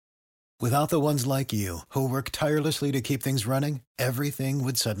Without the ones like you, who work tirelessly to keep things running, everything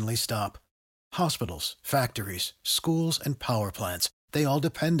would suddenly stop. Hospitals, factories, schools, and power plants, they all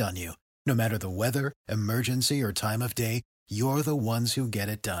depend on you. No matter the weather, emergency, or time of day, you're the ones who get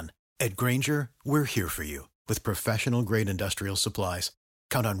it done. At Grainger, we're here for you with professional-grade industrial supplies.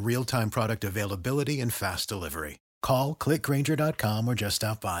 Count on real-time product availability and fast delivery. Call, click Grainger.com, or just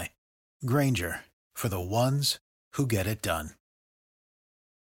stop by. Grainger, for the ones who get it done.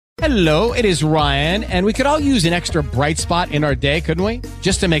 Hello, it is Ryan, and we could all use an extra bright spot in our day, couldn't we?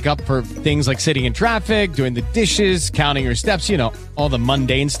 Just to make up for things like sitting in traffic, doing the dishes, counting your steps, you know, all the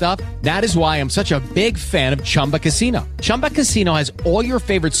mundane stuff. That is why I'm such a big fan of Chumba Casino. Chumba Casino has all your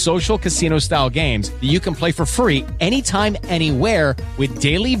favorite social casino-style games that you can play for free anytime, anywhere with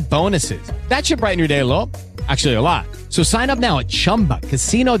daily bonuses. That should brighten your day a little. Actually, a lot. So sign up now at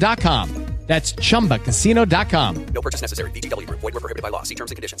ChumbaCasino.com. That's ChumbaCasino.com. No purchase necessary. VGW Group. Void where prohibited by law. See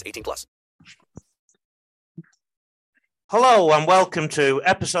terms and conditions. 18+. Hello and welcome to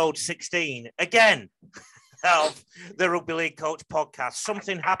episode 16 again of the Rugby League Coach podcast.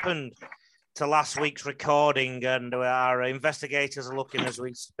 Something happened to last week's recording and our investigators are looking as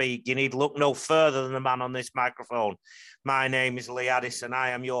we speak. You need look no further than the man on this microphone. My name is Lee Addison.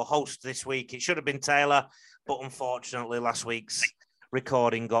 I am your host this week. It should have been Taylor, but unfortunately last week's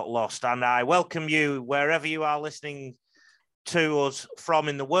recording got lost. And I welcome you wherever you are listening to us from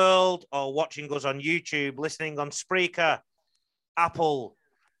in the world or watching us on YouTube, listening on Spreaker, Apple,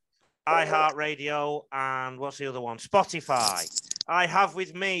 iHeartRadio, and what's the other one? Spotify. I have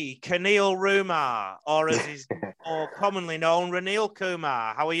with me Raneel Rumar, or as is more commonly known, Raneel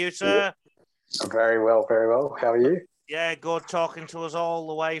Kumar. How are you, sir? Very well, very well. How are you? Yeah, good, talking to us all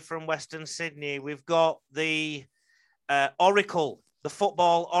the way from Western Sydney. We've got the Oracle, the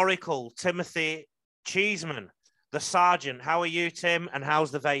football Oracle, Timothy Cheeseman, the Sergeant. How are you, Tim? And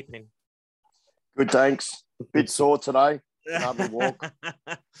how's the vaping? Good, thanks. A bit sore today. Another walk.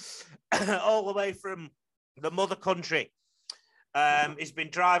 All the way from the mother country. He's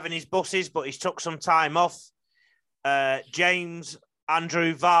been driving his buses, but he's took some time off. James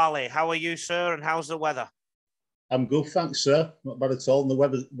Andrew Varley. How are you, sir? And how's the weather? I'm good, thanks, sir. Not bad at all. And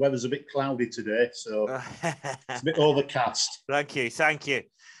the weather's a bit cloudy today, so it's a bit overcast. Thank you.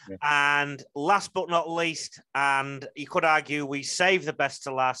 Yeah. And last but not least, and you could argue we saved the best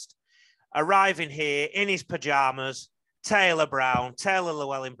to last, arriving here in his pajamas, Taylor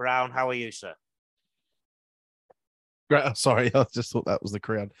Llewellyn Brown. How are you, sir? Great. Sorry, I just thought that was the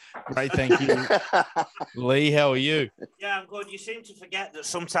crowd. Great, thank you. Lee, how are you? Yeah, I'm good. You seem to forget that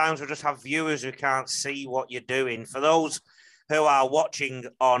sometimes we just have viewers who can't see what you're doing. For those who are watching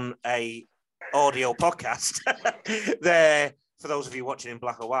on a audio podcast, for those of you watching in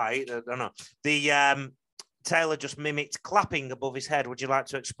black or white, I don't know. The Taylor just mimicked clapping above his head. Would you like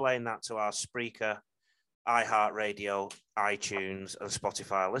to explain that to our Spreaker, iHeartRadio, iTunes, and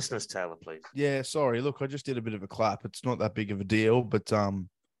Spotify listeners, Taylor, please? Yeah, sorry. Look, I just did a bit of a clap. It's not that big of a deal, but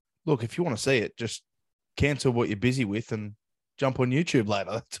look, if you want to see it, just cancel what you're busy with and jump on YouTube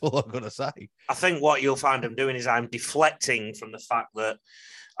later. That's all I've got to say. I think what you'll find I'm doing is I'm deflecting from the fact that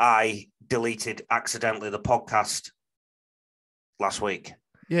I deleted accidentally the podcast last week.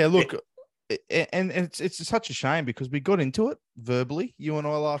 Yeah, look, and it's such a shame because we got into it verbally, you and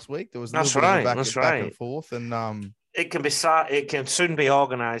I, last week. There was a little bit of back and forth, and it can soon be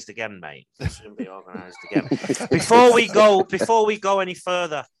organised again, mate. Soon be organised again. Before we go any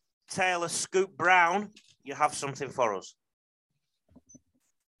further, Taylor Scoop Brown, you have something for us.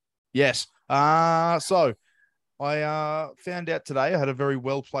 Yes. So I found out today I had a very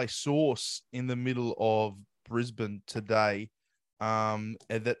well-placed source in the middle of Brisbane today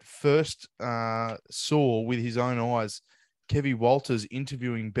that first saw with his own eyes Kevy Walters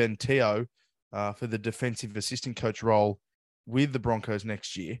interviewing Ben Teo for the defensive assistant coach role with the Broncos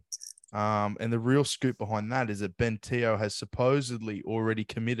next year. And the real scoop behind that is that Ben Teo has supposedly already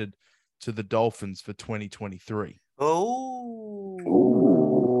committed to the Dolphins for 2023. Oh.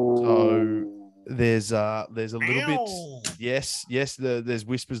 So there's a little bit. Yes. There's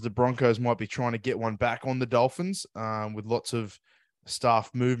whispers the Broncos might be trying to get one back on the Dolphins with lots of staff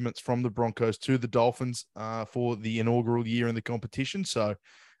movements from the Broncos to the Dolphins for the inaugural year in the competition. So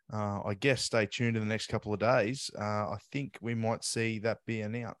I guess stay tuned in the next couple of days. I think we might see that be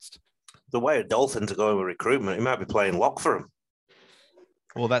announced. The way the Dolphins are going with recruitment, he might be playing lock for him.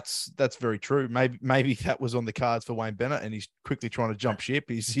 Well, that's very true. Maybe that was on the cards for Wayne Bennett, and he's quickly trying to jump ship.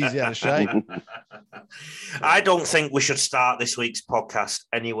 He's out of shape. I don't think we should start this week's podcast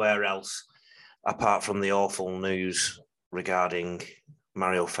anywhere else apart from the awful news regarding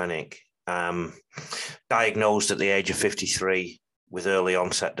Mario Fenech, diagnosed at the age of 53 with early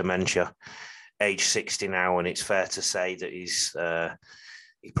onset dementia, age 60 now, and it's fair to say that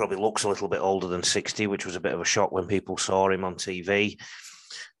he probably looks a little bit older than 60, which was a bit of a shock when people saw him on TV.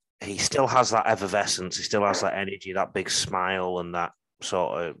 He still has that effervescence. He still has that energy, that big smile, and that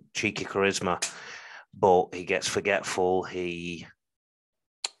sort of cheeky charisma. But he gets forgetful. He,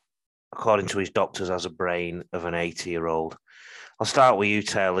 according to his doctors, has a brain of an 80-year-old. I'll start with you,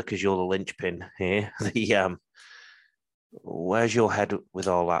 Taylor, because you're the linchpin here. Where's your head with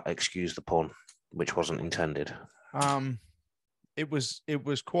all that? Excuse the pun, which wasn't intended. It was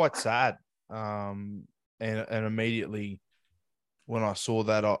quite sad. And immediately when I saw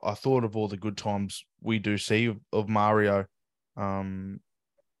that, I thought of all the good times we do see of Mario. And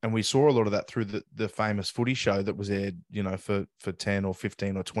we saw a lot of that through the famous footy show that was aired, for 10 or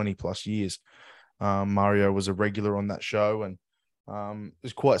 15 or 20 plus years. Mario was a regular on that show, and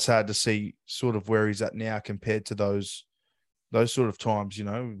it's quite sad to see sort of where he's at now compared to those sort of times,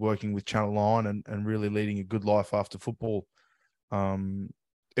 working with Channel 9 and really leading a good life after football.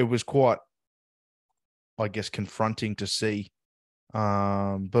 It was quite, I guess, confronting to see. But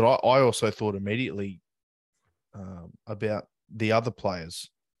I also thought immediately about the other players.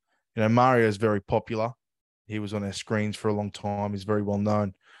 Mario is very popular. He was on our screens for a long time. He's very well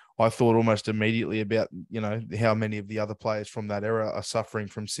known. I thought almost immediately about, how many of the other players from that era are suffering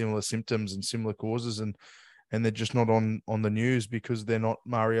from similar symptoms and similar causes, and they're just not on the news because they're not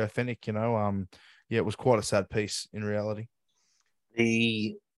Mario Fenech, it was quite a sad piece in reality.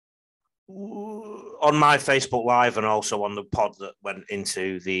 On my Facebook Live and also on the pod that went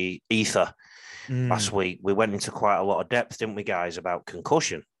into the ether last week, we went into quite a lot of depth, didn't we, guys, about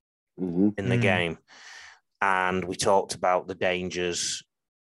concussion in the game. And we talked about the dangers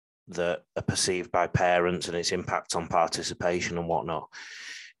that are perceived by parents and its impact on participation and whatnot.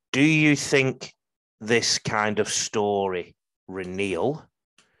 Do you think this kind of story, Raneel,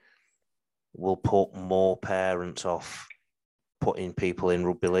 will put more parents off putting people in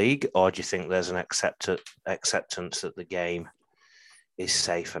rugby league, or do you think there's an acceptance that the game is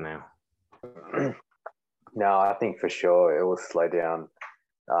safer now? No, I think for sure it will slow down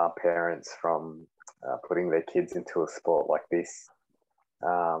parents from putting their kids into a sport like this.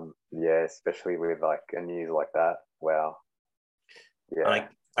 Especially with like a news like that. Wow. Yeah.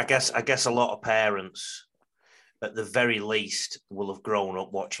 I guess a lot of parents, at the very least, will have grown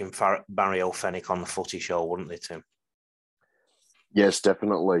up watching Mario Fenech on the footy show, wouldn't they, Tim? Yes,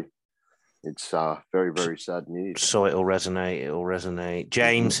 definitely. It's very, very sad news. So it'll resonate.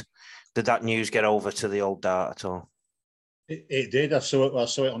 James, did that news get over to the old dart at all? It did. I saw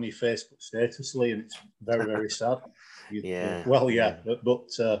it on your Facebook status, Lee, and it's very, very sad. Yeah. Well, yeah, but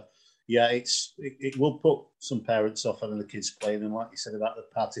it will put some parents off having the kids playing. And like you said about the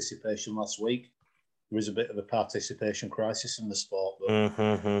participation last week, there is a bit of a participation crisis in the sport. But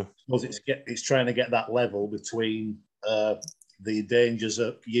I suppose it's trying to get that level between the dangers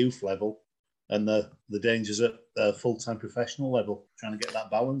at youth level and the dangers at full-time professional level, trying to get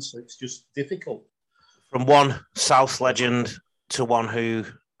that balance. It's just difficult. From one South legend to one who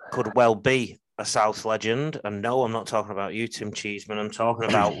could well be a South legend, and no, I'm not talking about you, Tim Cheeseman. I'm talking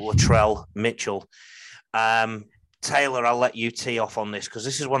about Latrell Mitchell. Taylor, I'll let you tee off on this because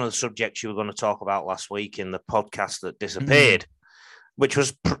this is one of the subjects you were going to talk about last week in the podcast that disappeared, which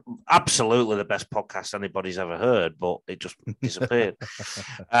was absolutely the best podcast anybody's ever heard, but it just disappeared.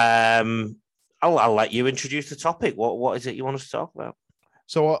 I'll let you introduce the topic. What is it you want us to talk about?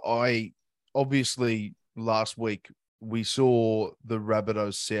 So I obviously last week we saw the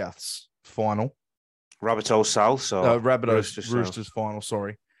Rabbitohs Souths final. Rabbitohs South, so Rabbitohs Roosters final.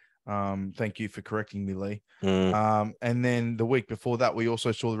 Sorry. Thank you for correcting me, Lee. And then the week before that, we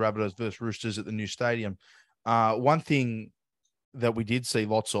also saw the Rabbitohs versus Roosters at the new stadium. One thing that we did see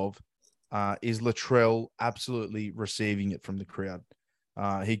lots of is Latrell absolutely receiving it from the crowd.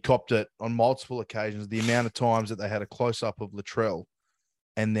 He copped it on multiple occasions. The amount of times that they had a close-up of Latrell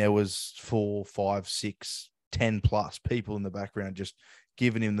and there was 4, 5, 6, 10 plus people in the background just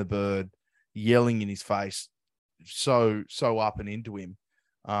giving him the bird, yelling in his face, so up and into him.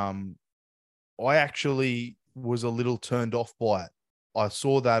 I actually was a little turned off by it. I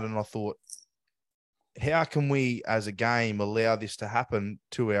saw that and I thought, how can we as a game allow this to happen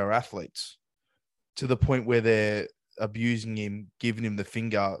to our athletes to the point where they're abusing him, giving him the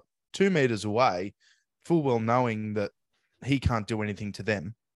finger 2 meters away, full well knowing that he can't do anything to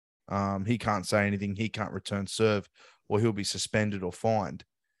them. He can't say anything. He can't return serve or he'll be suspended or fined.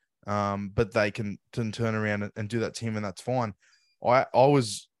 But they can turn around and do that to him and that's fine. I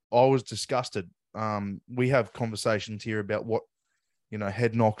was disgusted. We have conversations here about what,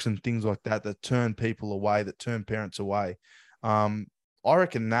 head knocks and things like that turn people away, that turn parents away. I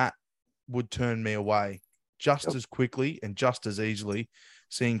reckon that would turn me away just as quickly and just as easily,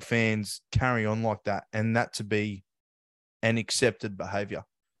 seeing fans carry on like that, and that to be an accepted behavior.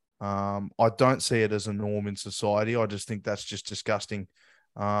 I don't see it as a norm in society. I just think that's just disgusting.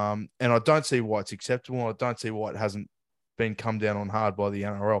 And I don't see why it's acceptable. I don't see why it hasn't been come down on hard by the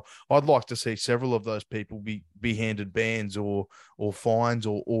NRL. I'd like to see several of those people be handed bans or fines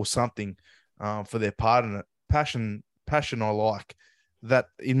or something for their part in it. Passion I like. That,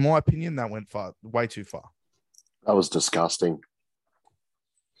 in my opinion, that went way too far. That was disgusting.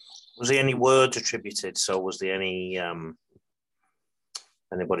 Was there any words attributed? So was there any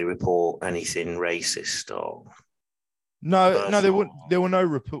anybody report anything racist or? No, there were no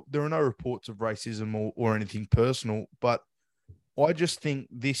reports of racism or anything personal, but I just think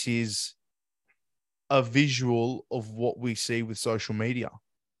this is a visual of what we see with social media.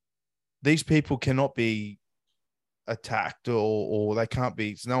 These people cannot be attacked or they can't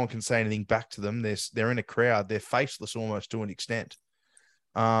be, no one can say anything back to them. They're in a crowd. They're faceless almost to an extent.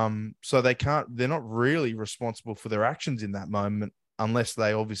 So they're not really responsible for their actions in that moment, unless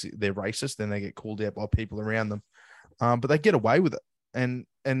they're racist, then they get called out by people around them. But they get away with it. And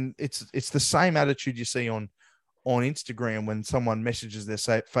it's the same attitude you see on Instagram when someone messages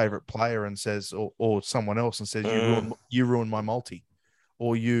their favorite player and says, or someone else and says, you ruined my multi,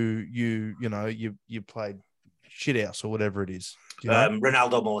 or you played shithouse or whatever it is.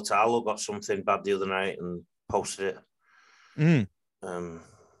 Ronaldo Mortallo got something bad the other night and posted it. I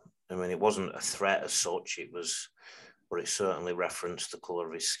mean, it wasn't a threat as such. But it certainly referenced the colour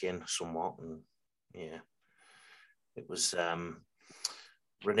of his skin somewhat. And yeah, it was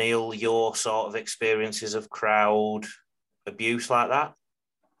Raneel, your sort of experiences of crowd abuse like that?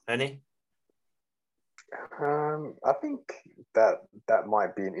 Any? I think that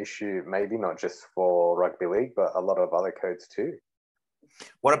might be an issue, maybe not just for rugby league, but a lot of other codes too.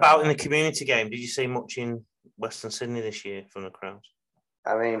 What about in the community game? Did you see much in Western Sydney this year from the crowds?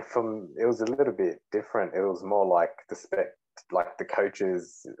 I mean, it was a little bit different. It was more like the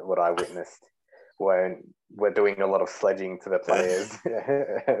coaches, what I witnessed, when we're doing a lot of sledging to the players.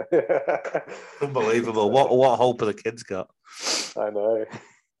 Unbelievable. What hope have the kids got? I know.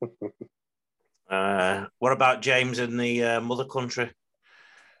 What about James in the mother country?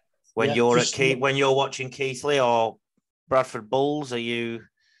 When you're watching Keithley or Bradford Bulls, are you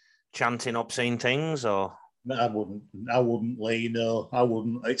chanting obscene things or? No, I wouldn't, Lee. No, I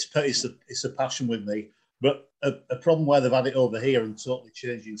wouldn't. It's a passion with me. But a problem where they've had it over here and totally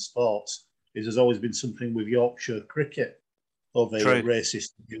changing sports is there's always been something with Yorkshire cricket over here,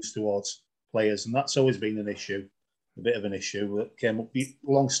 racist abuse towards players, and that's always been an issue, a bit of an issue that came up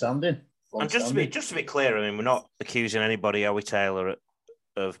long-standing. And just to be clear, I mean, we're not accusing anybody, are we, Taylor,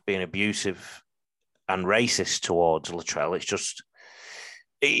 of being abusive and racist towards Latrell. It's just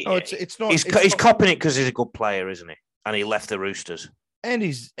it's not. He's copping it because he's a good player, isn't he? And he left the Roosters. And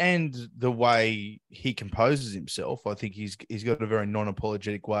the way he composes himself, I think he's got a very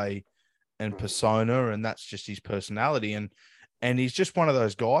non-apologetic way and persona, and that's just his personality. And he's just one of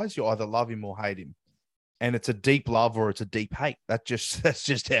those guys, you either love him or hate him. And it's a deep love or it's a deep hate. That's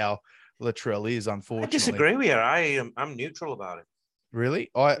just how Latrell is, unfortunately. I disagree with you. I'm neutral about it. Really?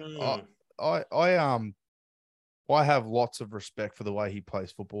 I have lots of respect for the way he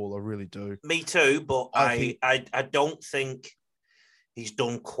plays football. I really do. Me too, but I don't think he's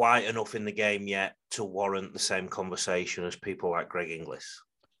done quite enough in the game yet to warrant the same conversation as people like Greg Inglis.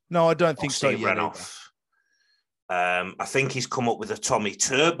 No, I don't think so yet. I think he's come up with a Tommy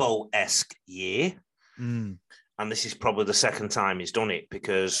Turbo-esque year. And this is probably the second time he's done it,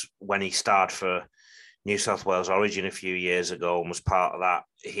 because when he started for New South Wales Origin a few years ago and was part of that,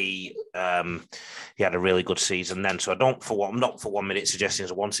 he had a really good season then. So I'm not for 1 minute suggesting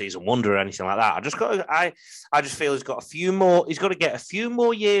it's a one season wonder or anything like that. I just feel he's got he's got to get a few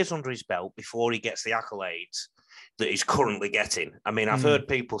more years under his belt before he gets the accolades that he's currently getting. I mean, I've heard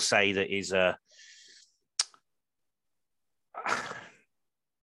people say that he's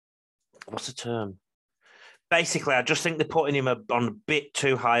what's the term? Basically, I just think they're putting him on a bit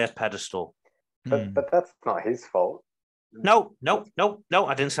too high a pedestal. But that's not his fault. No,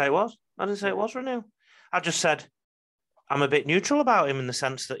 I didn't say it was. Raneel. I just said I'm a bit neutral about him in the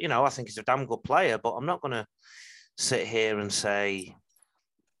sense that, I think he's a damn good player, but I'm not going to sit here and say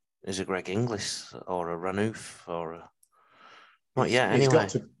he's a Greg Inglis or a Ranoof or a... Not yet, anyway.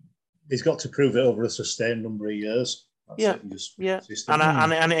 He's got to prove it over a sustained number of years. Yeah. And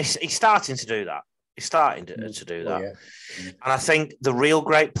he's starting to do that. He's starting to do that. Yeah. And I think the real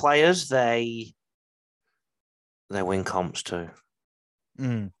great players, they win comps too.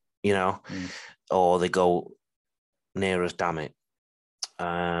 Or they go near us, damn it.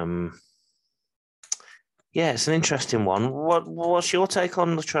 Yeah, it's an interesting one. What's your take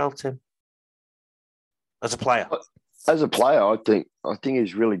on Latrell, Tim? As a player? As a player, I think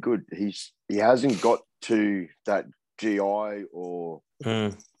he's really good. He hasn't got to that GI or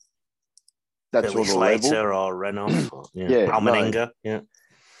that Billy sort of Slater level. or Renoff. Or, Yeah, Almeninga. Yeah.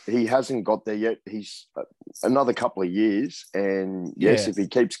 He hasn't got there yet. He's another couple of years. And yes, if he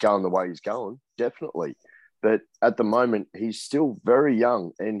keeps going the way he's going, definitely. But at the moment, he's still very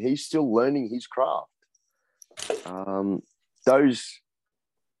young and he's still learning his craft. Those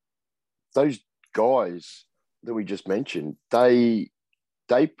guys that we just mentioned, they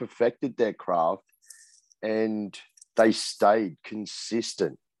perfected their craft and they stayed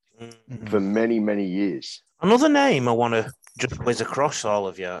consistent for many, many years. Another name I want to just whiz across all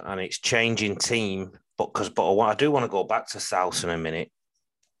of you, and it's changing team, but I do want to go back to South in a minute,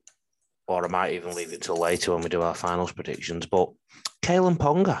 or I might even leave it till later when we do our finals predictions. But Kalen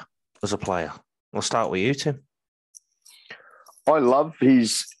Ponga as a player. We'll start with you, Tim. I love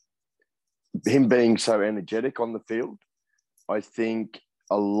him being so energetic on the field. I think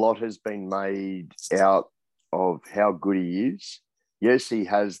a lot has been made out of how good he is. Yes, he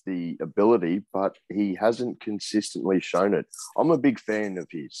has the ability, but he hasn't consistently shown it. I'm a big fan of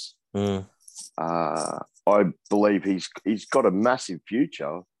his. I believe he's got a massive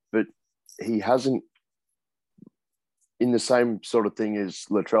future, but he hasn't in the same sort of thing as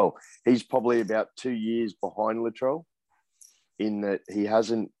Latrell. He's probably about 2 years behind Latrell in that he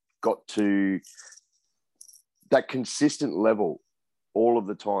hasn't got to that consistent level all of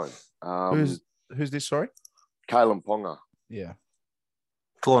the time. Who's this, sorry? Kalen Ponga. Yeah.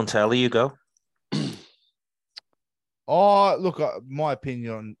 Go on, Taylor, you go. Look, my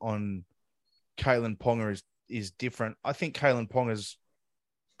opinion on Kalen Ponga is different. I think Kalen Ponga's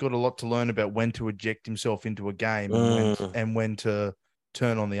got a lot to learn about when to eject himself into a game and when to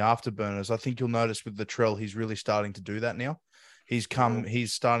turn on the afterburners. I think you'll notice with Latrell, he's really starting to do that now. He's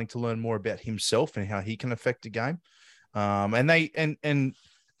starting to learn more about himself and how he can affect a game. And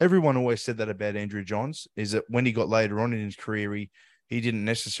everyone always said that about Andrew Johns, is that when he got later on in his career, he didn't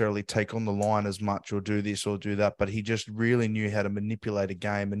necessarily take on the line as much or do this or do that, but he just really knew how to manipulate a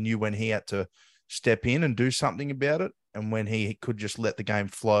game and knew when he had to step in and do something about it and when he could just let the game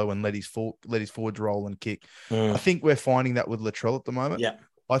flow and let his forwards roll and kick. I think we're finding that with Latrell at the moment. Yeah.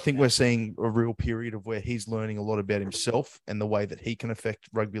 I think we're seeing a real period of where he's learning a lot about himself and the way that he can affect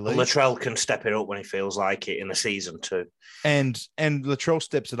rugby league. Latrell can step it up when he feels like it in a season too. And Latrell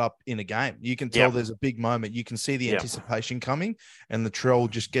steps it up in a game. You can tell there's a big moment. You can see the anticipation coming, and Latrell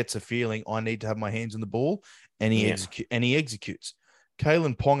just gets a feeling, I need to have my hands on the ball, and he executes.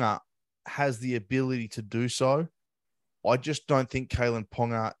 Kalen Ponga has the ability to do so. I just don't think Kalen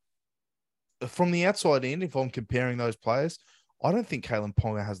Ponga, from the outside in, if I'm comparing those players, I don't think Kalen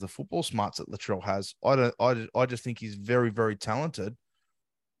Ponga has the football smarts that Latrell has. I just think he's very, very talented.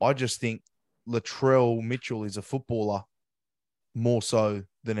 I just think Latrell Mitchell is a footballer more so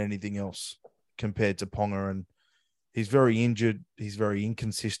than anything else compared to Ponga. And he's very injured. He's very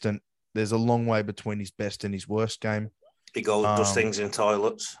inconsistent. There's a long way between his best and his worst game. He does things in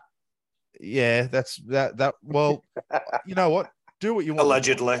toilets. Yeah, that's that. Well, you know what? Do what you want.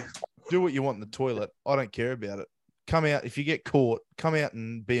 Allegedly. Do what you want in the toilet. I don't care about it. Come out. If you get caught, come out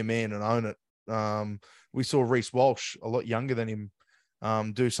and be a man and own it. We saw Reece Walsh, a lot younger than him,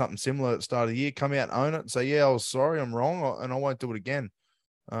 do something similar at the start of the year. Come out and own it and say, yeah, I was sorry, I'm wrong, and I won't do it again.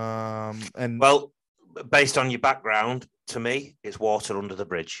 Well, based on your background, to me, it's water under the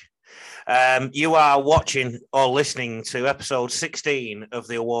bridge. You are watching or listening to episode 16 of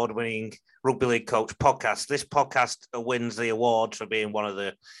the award-winning Rugby League Coach podcast. This podcast wins the award for being one of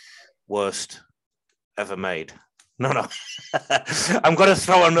the worst ever made. No. I'm going to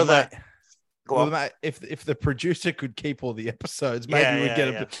throw another... Mate, if the producer could keep all the episodes, maybe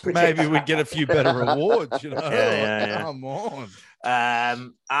we'd get a few better awards. You know, come on.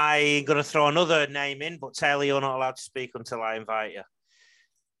 I'm going to throw another name in, but Taylor, you're not allowed to speak until I invite you.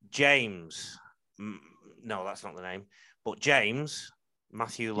 James, no, that's not the name, but James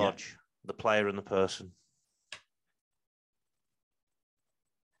Matthew Lodge, the player and the person.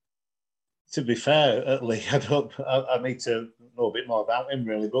 To be fair, Lee, I need to know a bit more about him,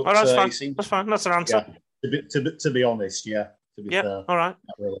 really. But that's fine. That's fine. That's an answer. Yeah, to be honest, To be fair, all right.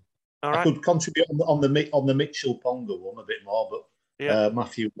 Not really. All right. I could contribute on the Mitchell Ponga one a bit more, but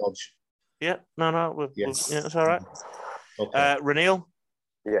Matthew Lodge. Yeah, no. Yes. That's all right. Okay. Raneel?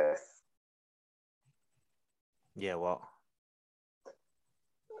 Yes. Yeah, what?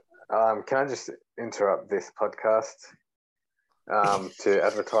 Can I just interrupt this podcast to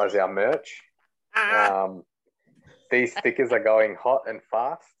advertise our merch? These stickers are going hot and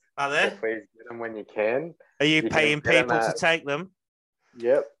fast. Are So they? please get them when you can. Are you can paying get 'em people to at- take them?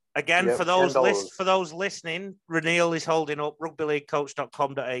 Yep. Again, Yep, for those $10. for those listening, Raneel is holding up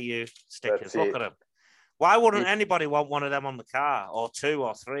rugbyleaguecoach.com.au stickers. That's Look it. at them. Why wouldn't anybody want one of them on the car, or 2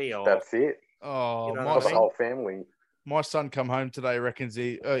 or 3, or That's it. Oh, You know my what For I the mean? whole family. My son come home today, reckons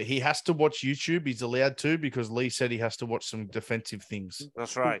he has to watch YouTube. He's allowed to because Lee said he has to watch some defensive things.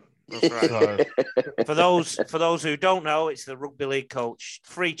 That's right. That's right. So For those who don't know, it's the Rugby League Coach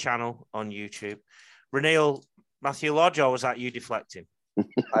free channel on YouTube. Raneel, Matthew Lodge, or was that you deflecting?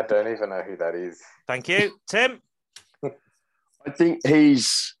 I don't even know who that is. Thank you, Tim. I think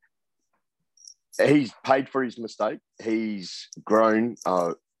he's paid for his mistake. He's grown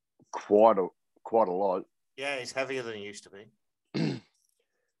quite a lot. Yeah, he's heavier than he used to be.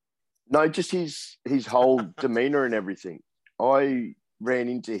 No, just his whole demeanor and everything. I ran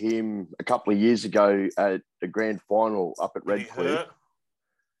into him a couple of years ago at a grand final up at Did it Redcliffe. hurt?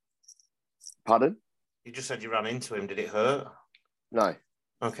 Pardon? You just said you ran into him. Did it hurt? No.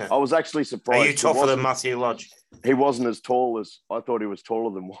 Okay. I was actually surprised. Are you tougher than Matthew Lodge? He wasn't as tall as I thought he was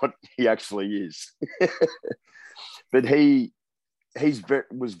taller than what he actually is. But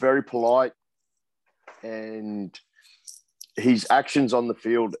was very polite, and his actions on the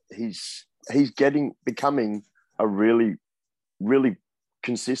field, he's becoming a really, really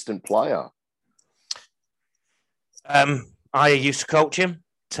consistent player. I used to coach him.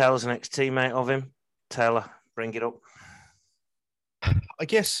 Taylor's an ex-teammate of him. Taylor, bring it up. I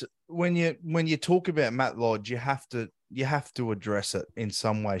guess when you talk about Matt Lodge, you have to address it in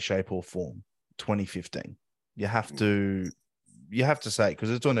some way, shape, or form. 2015, you have to say it because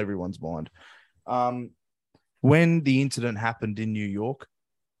it's on everyone's mind. When the incident happened in New York,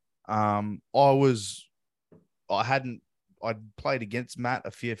 I'd played against Matt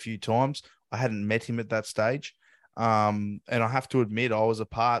a few times. I hadn't met him at that stage, and I have to admit I was a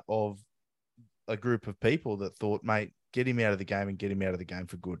part of a group of people that thought, mate, get him out of the game and get him out of the game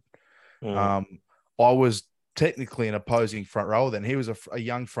for good. I was technically an opposing front rower then. He was a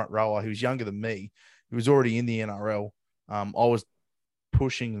young front rower. He was younger than me. He was already in the NRL. I was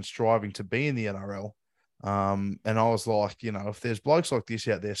pushing and striving to be in the NRL. And I was like, if there's blokes like this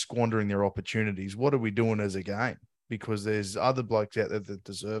out there squandering their opportunities, what are we doing as a game? Because there's other blokes out there that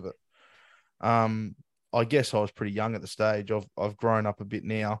deserve it. I guess I was pretty young at the stage. I've grown up a bit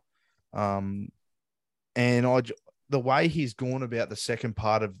now. And the way he's gone about the second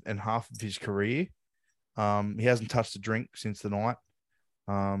part of and half of his career, he hasn't touched a drink since the night.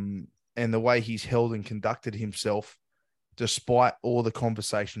 And the way he's held and conducted himself, despite all the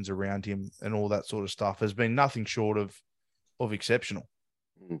conversations around him and all that sort of stuff, has been nothing short of exceptional.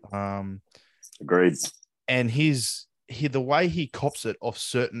 Agreed. And the way he cops it off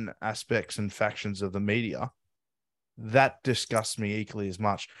certain aspects and factions of the media, that disgusts me equally as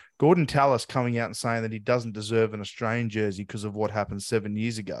much. Gordon Tallis coming out and saying that he doesn't deserve an Australian jersey because of what happened 7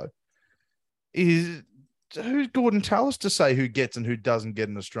 years ago. Who's Gordon Tallis to say who gets and who doesn't get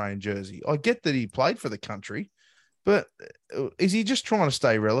an Australian jersey? I get that he played for the country, but is he just trying to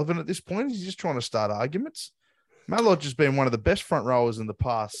stay relevant at this point? Is he just trying to start arguments? Matt Lodge has been one of the best front rowers in the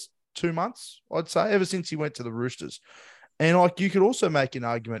past 2 months, I'd say, ever since he went to the Roosters. And you could also make an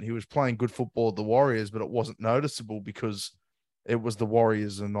argument he was playing good football at the Warriors, but it wasn't noticeable because it was the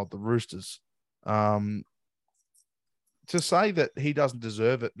Warriors and not the Roosters. To say that he doesn't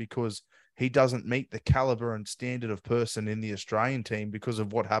deserve it because he doesn't meet the caliber and standard of person in the Australian team because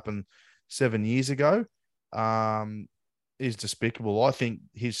of what happened 7 years ago is despicable. I think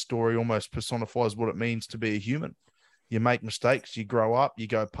his story almost personifies what it means to be a human. You make mistakes, you grow up, you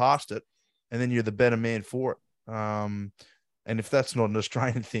go past it, and then you're the better man for it. And if that's not an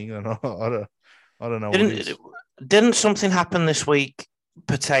Australian thing, then I don't know what it is. Didn't something happen this week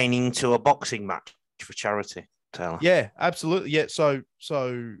pertaining to a boxing match for charity, Taylor? Yeah, absolutely. Yeah, so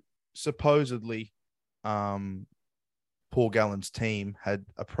supposedly Paul Gallen's team had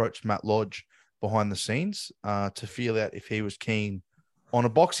approached Matt Lodge behind the scenes to feel out if he was keen on a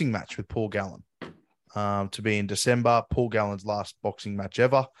boxing match with Paul Gallen to be in December, Paul Gallen's last boxing match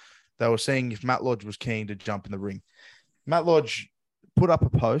ever. They were seeing if Matt Lodge was keen to jump in the ring. Matt Lodge put up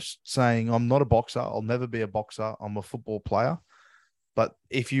a post saying, I'm not a boxer. I'll never be a boxer. I'm a football player. But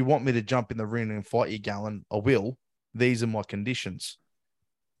if you want me to jump in the ring and fight you, Gallen, I will. These are my conditions.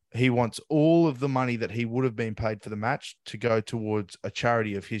 He wants all of the money that he would have been paid for the match to go towards a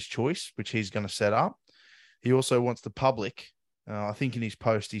charity of his choice, which he's going to set up. He also wants the public. I think in his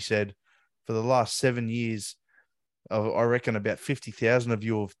post, he said, for the last 7 years, I reckon about 50,000 of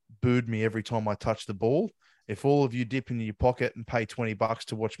you have booed me every time I touch the ball. If all of you dip in your pocket and pay $20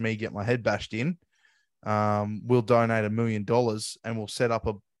 to watch me get my head bashed in, we'll donate $1 million and we'll set up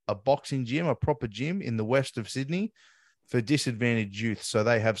a boxing gym, a proper gym in the west of Sydney for disadvantaged youth, so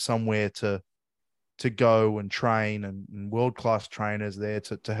they have somewhere to go and train and world-class trainers there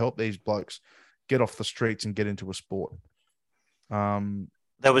to help these blokes get off the streets and get into a sport.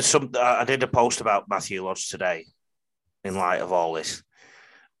 There was I did a post about Matthew Lodge today in light of all this,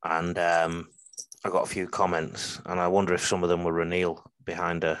 and I got a few comments, and I wonder if some of them were Raneel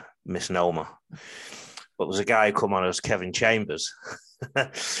behind a misnomer. But there's a guy who come on as Kevin Chambers.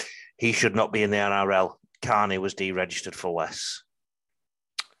 He should not be in the NRL. Carney was deregistered for less.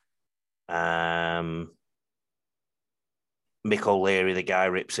 Mick O'Leary, the guy,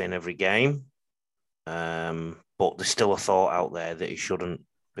 rips in every game. But there's still a thought out there that he shouldn't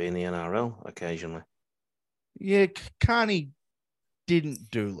be in the NRL occasionally. Yeah, Carney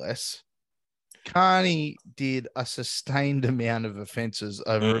didn't do less. Carney did a sustained amount of offences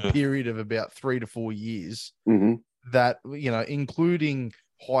over a period of about 3 to 4 years that, including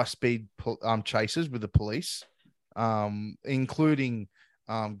high-speed chases with the police, including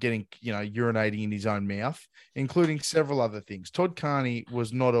getting, urinating in his own mouth, including several other things. Todd Carney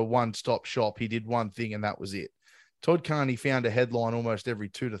was not a one-stop shop. He did one thing and that was it. Todd Carney found a headline almost every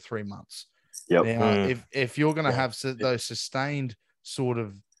 2 to 3 months. Yep. Now, if you're going to have those sustained sort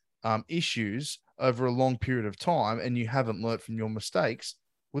of issues over a long period of time and you haven't learnt from your mistakes,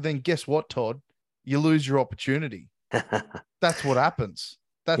 well, then guess what, Todd? You lose your opportunity. That's what happens.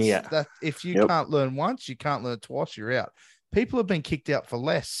 That if you can't learn once, you can't learn twice, you're out. People have been kicked out for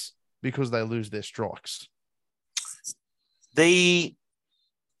less because they lose their strikes. You've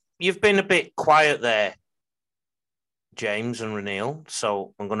been a bit quiet there, James and Raneel,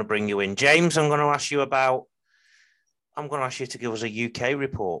 so I'm going to bring you in. James, I'm going to ask you to give us a UK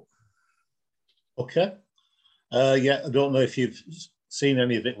report. Okay. I don't know if you've seen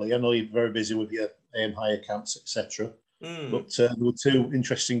any of it, Lee. I know you're very busy with your aim higher camps, etc. But there were 2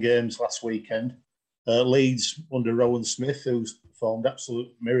 interesting games last weekend. Leeds under Rowan Smith, who's performed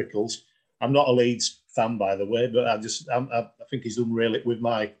absolute miracles. I'm not a Leeds fan, by the way, but I think he's done really, with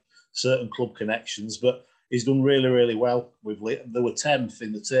my certain club connections, but he's done really, really well with Leeds. They were 10th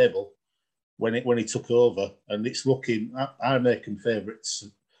in the table when he took over, and it's looking. I make them favourites.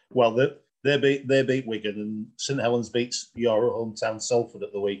 Well, they beat Wigan, and St Helens beats your hometown Salford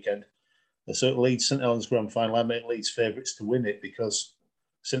at the weekend. So Leeds St Helens grand final, I make Leeds favourites to win it because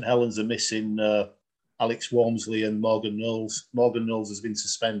St Helens are missing Alex Walmsley and Morgan Knowles. Morgan Knowles has been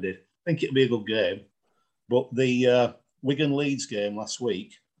suspended. I think it'll be a good game. But the Wigan Leeds game last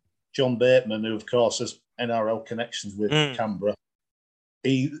week, John Bateman, who of course has NRL connections with Canberra,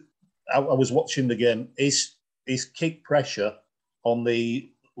 I was watching the game. His kick pressure on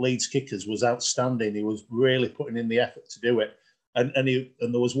the Leeds kickers was outstanding. He was really putting in the effort to do it. And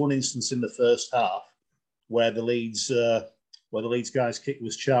there was one instance in the first half where the Leeds guy's kick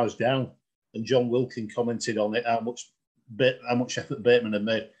was charged down, and John Wilkin commented on it how much effort Bateman had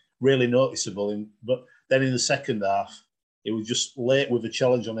made, really noticeable. But then in the second half, he was just late with a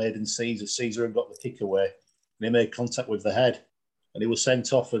challenge on Aidan Caesar. Caesar had got the kick away, and he made contact with the head, and he was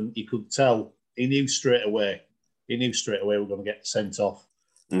sent off. And you could tell he knew straight away. We were going to get sent off.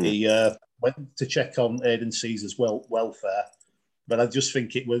 He went to check on Aidan Caesar's welfare. But I just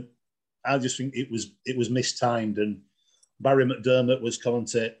think it was mistimed, and Barry McDermott was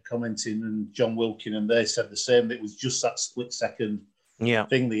commenting, and John Wilkin, and they said the same. It was just that split second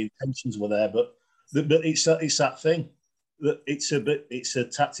thing. The intentions were there, but it's that thing that it's a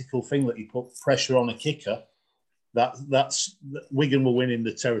tactical thing that you put pressure on a kicker. That's Wigan were winning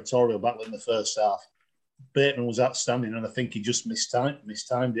the territorial battle in the first half. Bateman was outstanding, and I think he just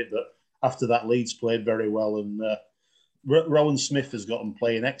mistimed it. But after that, Leeds played very well, and Rowan Smith has got them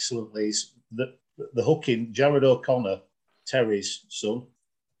playing excellently. The hooking, Jared O'Connor, Terry's son.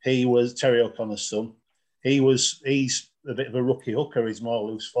 Terry O'Connor's son. He's a bit of a rookie hooker. He's more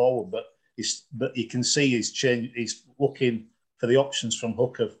loose forward, but you can see he's looking for the options from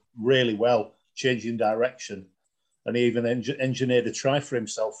hooker really well, changing direction, and he even engineered a try for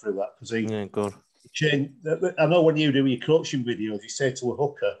himself through that because good. I know when you do your coaching videos, you say to a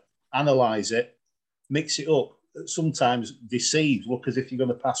hooker, analyse it, mix it up. Sometimes deceive, look as if you're going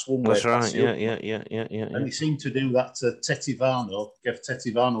to pass one way. That's right. Yeah. And he seemed to do that to Tetivano, give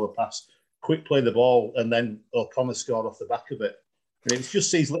Tetivano a pass, quick play the ball, and then O'Connor scored off the back of it. And it's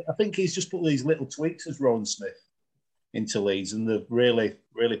just I think he's just put these little tweaks as Rowan Smith into Leeds, and they're really,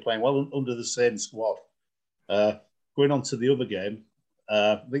 really playing well under the same squad. Going on to the other game,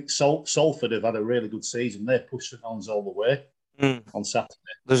 I think Salford have had a really good season. They pushed the Dons all the way on Saturday.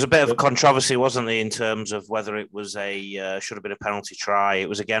 There's a bit of controversy, wasn't there, in terms of whether it was should have been a penalty try. It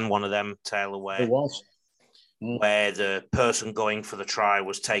was again one of them tail away. It was. where the person going for the try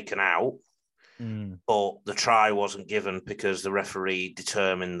was taken out, but the try wasn't given because the referee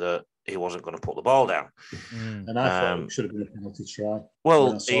determined that he wasn't going to put the ball down. And I thought it should have been a penalty try.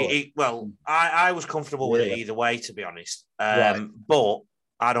 Well, I was comfortable with it either way, to be honest. But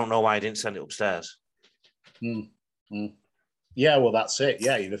I don't know why he didn't send it upstairs. Yeah, well, that's it.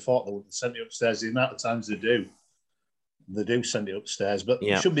 Yeah, you'd have thought they would send it upstairs. The amount of times they do send it upstairs. But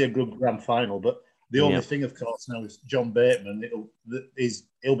it should be a good grand final. But the only thing, of course, now is John Bateman.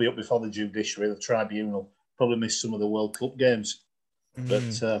 He'll be up before the judiciary, the tribunal. Probably miss some of the World Cup games. But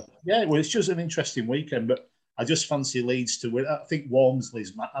it's just an interesting weekend. But I just fancy Leeds to win. I think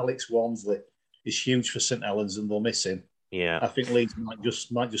Alex Walmsley is huge for St Helens, and they'll miss him. Yeah, I think Leeds might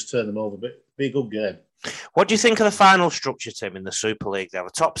just turn them over, but be a good game. What do you think of the final structure, Tim, in the Super League? They have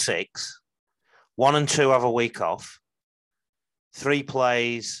a top 6, 1 and 2 have a week off, 3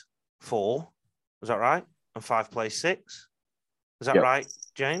 plays 4. Is that right? And 5 plays 6. Is that right,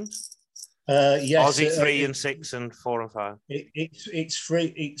 James? Yes. Aussie 3 and 6 and 4 and 5. It's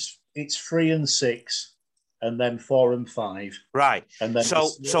 3 and 6, and then 4 and 5. Right. And then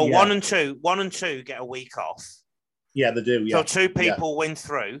 1 and 2 get a week off. Yeah, they do. Yeah. So 2 people win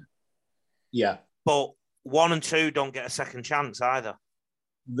through. Yeah. But 1 and 2 don't get a second chance either.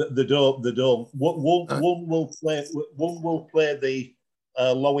 They don't. One will play the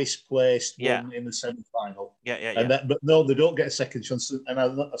lowest placed one in the semi-final. But no, they don't get a second chance. And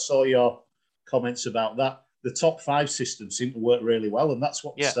I saw your comments about that. The top 5 system seemed to work really well, and that's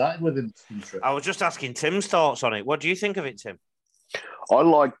what we started with in this country. I was just asking Tim's thoughts on it. What do you think of it, Tim? I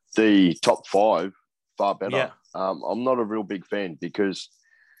like the top 5 far better. Yeah. I'm not a real big fan because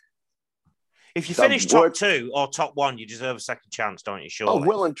if you finish top 2 or top 1, you deserve a second chance, don't you? Sure. Oh,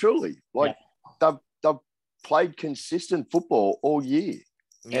 well and truly. They've played consistent football all year,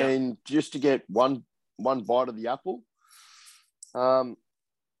 and just to get one bite of the apple, I'm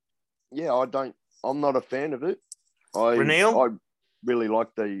not a fan of it. Raneel? I really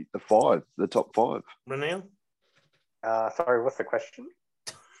like the 5, the top 5. Raneel? Sorry, what's the question?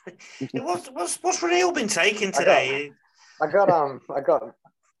 What's Raneel been taking today?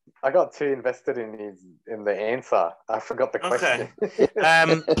 I got too invested in the answer. I forgot the question. Okay.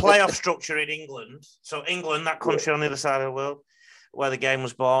 Playoff structure in England. So England, that country on the other side of the world, where the game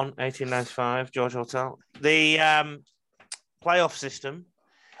was born, 1895, George Hotel. The playoff system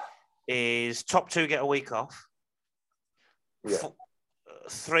is top 2 get a week off.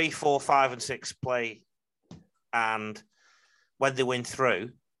 3, 4, 5, and 6 play, and when they win through,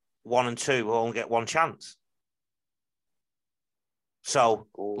 1 and 2 will only get 1 chance. So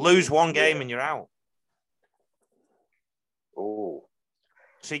lose 1 game and you're out. Oh.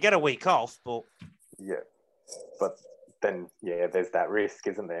 So you get a week off, but then there's that risk,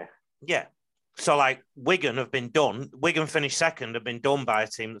 isn't there? Yeah. So like Wigan have been done. Wigan finished 2nd, have been done by a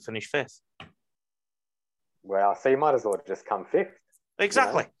team that finished 5th. Well, so you might as well just come 5th.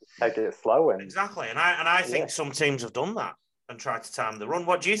 Exactly. Take it slow and exactly. And I think some teams have done that and tried to time the run.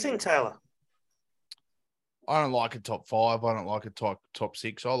 What do you think, Taylor? I don't like a top 5. I don't like a top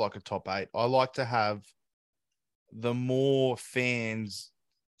 6. I like a top 8. I like to have the more fans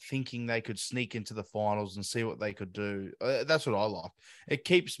thinking they could sneak into the finals and see what they could do. That's what I like. It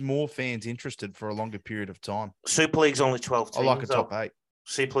keeps more fans interested for a longer period of time. Super League's only 12 teams. I like a top 8.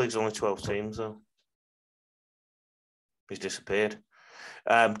 Super League's only 12 teams, though. He's disappeared.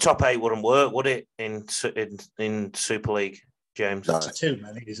 Top 8 wouldn't work, would it, in Super League, James? No. It's too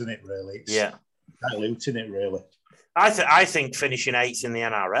many, isn't it, really? It's diluting it, really. I think finishing 8th in the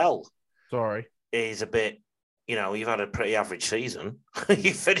NRL is a bit, you've had a pretty average season.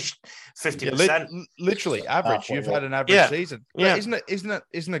 You finished 50%. Literally average. You've had an average season. Yeah.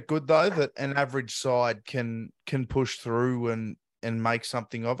 Isn't it good, though, that an average side can push through and make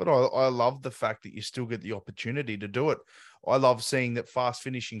something of it? I love the fact that you still get the opportunity to do it. I love seeing that fast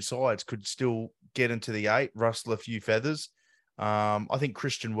finishing sides could still get into the 8, rustle a few feathers. I think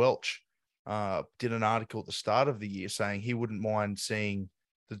Christian Welch did an article at the start of the year saying he wouldn't mind seeing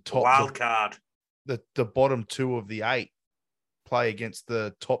the top wild card, the bottom 2 of the 8 play against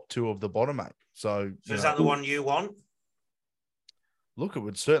the top 2 of the bottom 8. So is that the one you want? Look, it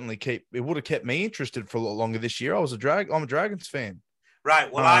would certainly it would have kept me interested for a lot longer this year. I'm a Dragons fan.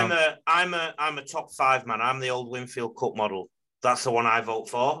 Right. Well, I'm a top 5 man. I'm the old Winfield Cup model. That's the one I vote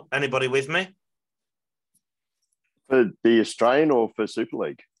for. Anybody with me? For the Australian or for Super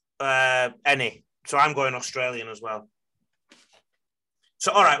League? Any. So I'm going Australian as well.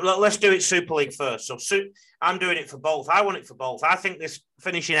 So, all right, let's do it Super League first. So I'm doing it for both. I want it for both. I think this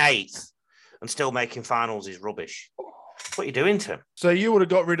finishing 8th and still making finals is rubbish. What are you doing, Tim? So you would have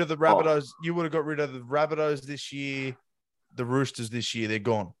got rid of the Rabbitohs. You would have got rid of the Rabbitohs this year. The Roosters this year, they're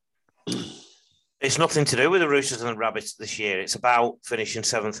gone. It's nothing to do with the Roosters and the Rabbits this year. It's about finishing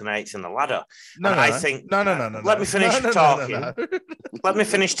 7th and 8th in the ladder. I think. No. Let me finish talking. Let me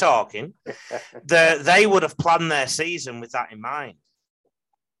finish talking. They would have planned their season with that in mind.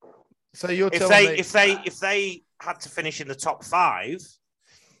 So you're telling me if they had to finish in the top 5,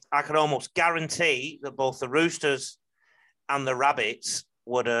 I can almost guarantee that both the Roosters and the Rabbits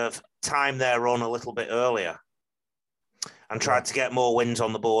would have timed their run a little bit earlier and tried to get more wins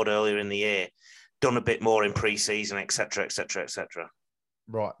on the board earlier in the year, done a bit more in pre-season, etc., etc., etc.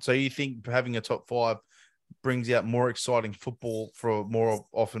 Right. So you think having a top 5 brings out more exciting football for more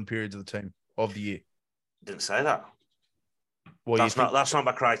often periods of the year? Didn't say that. Well, that's not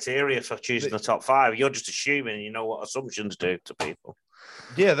my criteria for choosing the top 5. You're just assuming you know what assumptions do to people.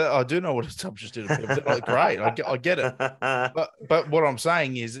 Yeah, I do know what assumptions do to people. Great, I get it. But what I'm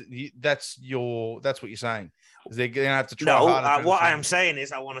saying is that's what you're saying. They're going to have to try harder. What I am saying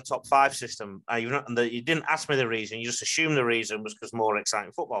is I want a top 5 system. You didn't ask me the reason. You just assumed the reason was because more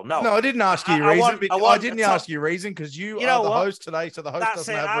exciting football. No, I didn't ask you reason. I didn't ask you reason because you are the host today, so the host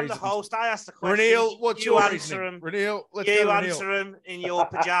doesn't have reasons. I'm the host. I asked the question. Raneel, what's your reasoning? Raneel, let's go to Raneel. You answer them in your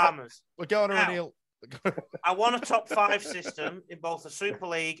pajamas. We're going to Raneel. I want a top 5 system in both the Super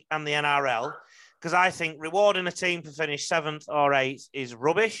League and the NRL because I think rewarding a team for finish 7th or 8th is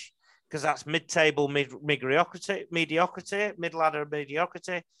rubbish because that's mid-table mediocrity, mid-ladder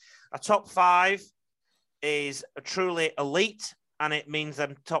mediocrity. A top 5 is a truly elite and it means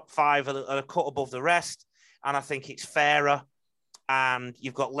them top 5 are a cut above the rest. And I think it's fairer and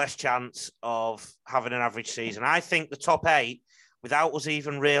you've got less chance of having an average season. I think the top 8 without us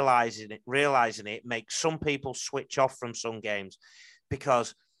even realizing it, makes some people switch off from some games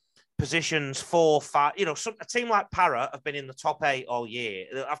because positions 4, 5, a team like Para have been in the top 8 all year.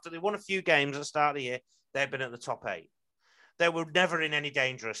 After they won a few games at the start of the year, they've been at the top 8. They were never in any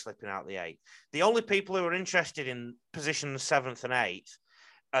danger of slipping out the 8. The only people who are interested in positions 7th and 8th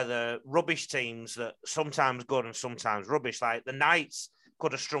are the rubbish teams that sometimes good and sometimes rubbish. Like the Knights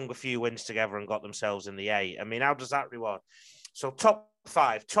could have strung a few wins together and got themselves in the 8. I mean, how does that reward? So top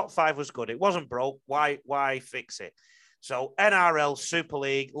 5 was good. It wasn't broke. Why fix it? So NRL Super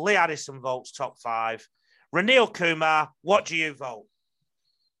League, Lee Addison votes top 5. Raneel Kumar, what do you vote?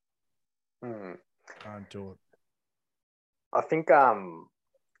 Can't do it. I think I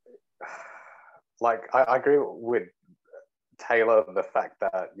agree with Taylor the fact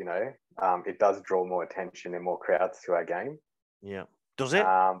that it does draw more attention and more crowds to our game. Yeah. Does it?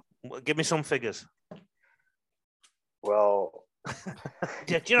 Give me some figures. Well,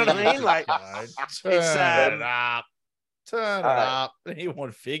 do you know what I mean? Like, turn it up. Turn it up. You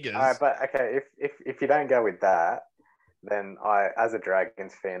want figures? But okay, if you don't go with that, then I, as a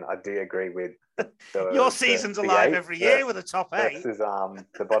Dragons fan, I do agree with your season's alive every year with a top 8. This is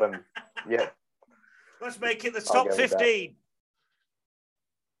the bottom. Yeah. Let's make it the top 15.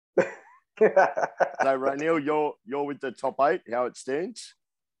 So Raneel, you're with the top 8. How it stands?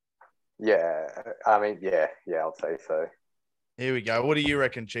 Yeah, I mean, yeah, I'll say so. Here we go. What do you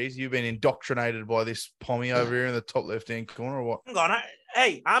reckon, Cheese? You've been indoctrinated by this pommy over here in the top left-hand corner, or what? Hang on.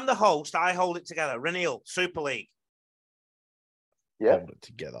 Hey, I'm the host. I hold it together. Raneel, Super League. Yeah. Hold it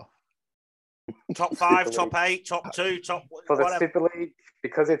together. Top 5, top 8, top 2, top for the whatever. Super League,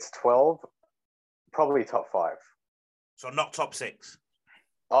 because it's 12, probably top 5. So not top 6.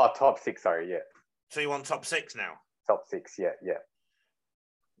 Oh, top 6. Sorry, yeah. So you want top 6 now? Top 6, yeah.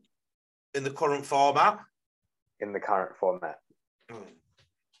 In the current format? In the current format.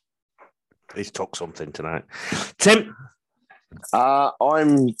 He's took something tonight. Tim?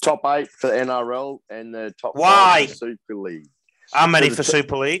 I'm top 8 for the NRL and the top 5 for Super League. How many for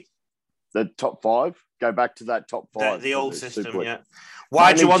Super League? The top 5. Go back to that top 5. The old system, yeah.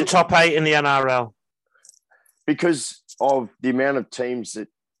 Why do you want top 8 in the NRL? Because of the amount of teams that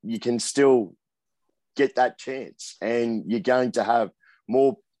you can still get that chance, and you're going to have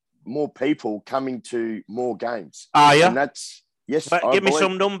more people coming to more games. Are you? And that's yes. Give me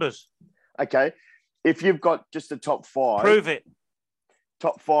some numbers. Okay, if you've got just the top 5, prove it.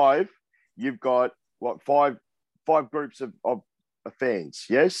 Top 5, you've got what five groups of fans.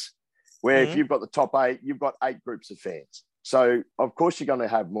 Yes, where if you've got the top 8, you've got 8 groups of fans. So of course you're going to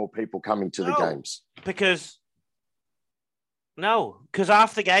have more people coming to the games. Because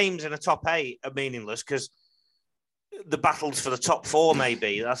half the games in a top 8 are meaningless because the battles for the top 4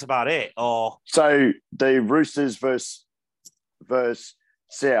 maybe that's about it. Or so the Roosters versus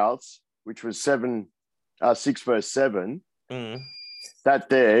Souths, which was 6 versus 7. That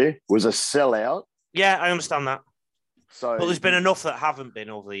there was a sellout. Yeah, I understand that. So, But there's been enough that haven't been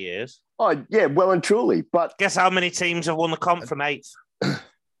over the years. Oh yeah, well and truly. But guess how many teams have won the comp from 8th?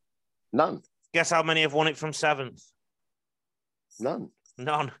 None. Guess how many have won it from 7th? None.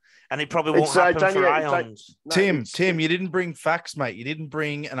 None. And it probably won't happen for Ions. Tim, you didn't bring facts, mate. You didn't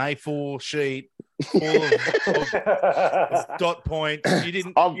bring an A4 sheet full of dot points. You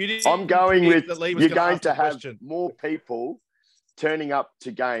didn't. I'm going with you're going to have question. more people turning up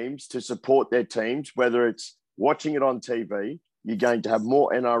to games to support their teams, whether it's watching it on TV. You're going to have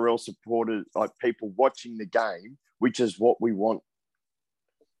more NRL supporters, like people watching the game, which is what we want.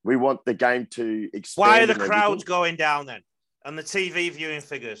 We want the game to expand. Why are the crowds going down then? And the TV viewing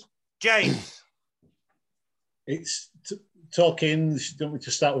figures? James. It's talking, don't we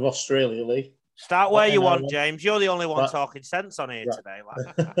to start with Australia, Lee? Start where you want, James. You're the only one talking sense on here today.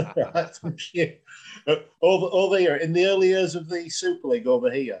 Right, thank you. Over here, in the early years of the Super League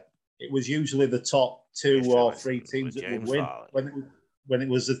over here, it was usually the top 2 or 3 teams that would win. When it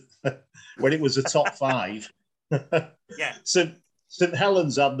was the top 5. Yeah. St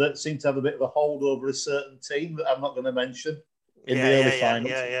Helens seemed to have a bit of a hold over a certain team that I'm not going to mention in the early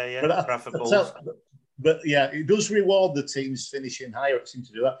finals. Yeah. But yeah, it does reward the teams finishing higher. It seems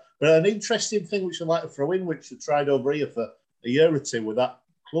to do that. But an interesting thing which I'd like to throw in, which I tried over here for a year or 2 with that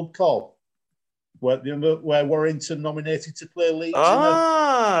club call, where Warrington nominated to play Leeds.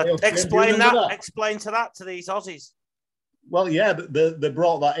 Explain that. Explain to these Aussies. Well, yeah, they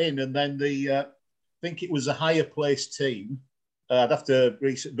brought that in, and then I think it was a higher placed team. I'd have to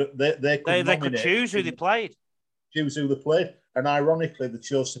research, but they could choose who they played. And ironically, they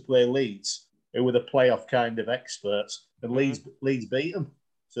chose to play Leeds, who were the playoff kind of experts, and Leeds beat them.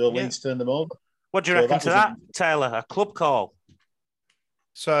 So Leeds turned them over. What do you reckon to that, Taylor? A club call?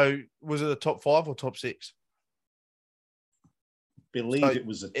 So was it the top 5 or top 6? It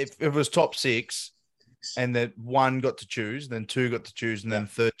was. If it was top 6, and that 1 got to choose, then 2 got to choose, and then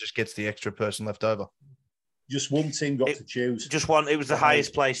 3rd just gets the extra person left over. Just one team got to choose. Just one. It was the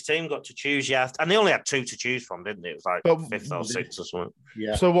highest placed team got to choose. Yeah, and they only had 2 to choose from, didn't it? It was like 5th or 6th or something.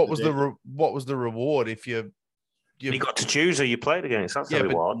 Yeah. So what was the reward if you got to choose who you played against? That's the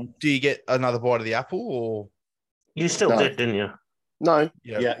reward. Do you get another bite of the apple, or you still did, didn't you? No.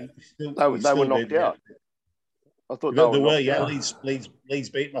 Yeah. They were knocked out. I thought they were. Yeah, Leeds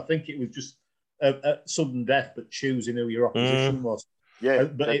beat them. I think it was just a sudden death, but choosing who your opposition was. Yeah,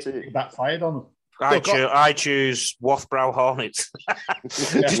 but it backfired on them. I choose Wathbrow Hornets.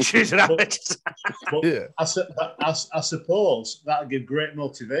 Just choose an average. I suppose that would give great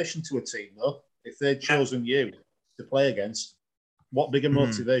motivation to a team, though, if they'd chosen you to play against. What bigger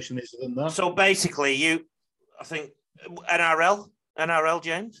motivation is there than that? So basically, I think NRL,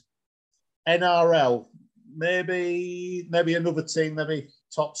 James? NRL, maybe another team, maybe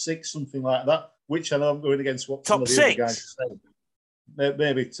top 6, something like that, which I know I'm going against what top 6 other guys are saying.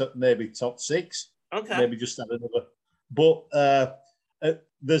 Maybe top 6. Okay. Maybe just have another. But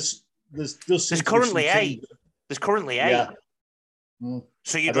there's currently 8. There's currently 8. Yeah.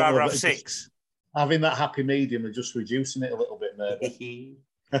 So you'd rather have 6? Having that happy medium and just reducing it a little bit, maybe.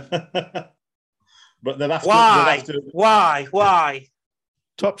 But they'll have to. Why?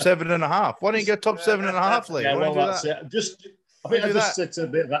 Top 7.5. Why don't you go top 7.5, Lee? Yeah, well, that's it. I just said a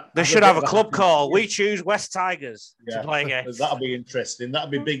bit of that. They should have a club call. We choose West Tigers to play against. That'll be interesting.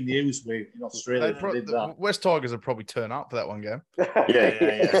 That'll be big news in Australia. West Tigers would probably turn up for that one game.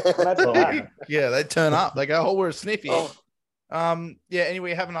 Yeah. Yeah, they turn up. They go, we're a sniffy. Anyway,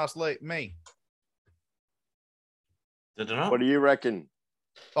 you haven't asked me. I don't know. What do you reckon?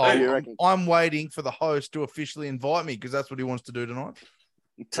 I'm waiting for the host to officially invite me because that's what he wants to do tonight.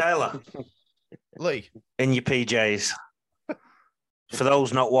 Taylor. Lee. In your PJs. For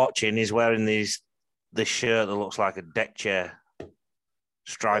those not watching, he's wearing this shirt that looks like a deck chair.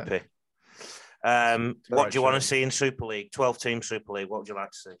 Stripy. What do you want to see in Super League? 12-team Super League. What would you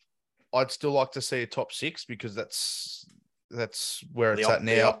like to see? I'd still like to see a top 6 because that's where it's at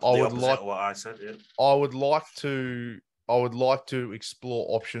now. I would like to explore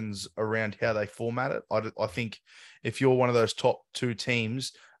options around how they format it. I think if you're one of those top 2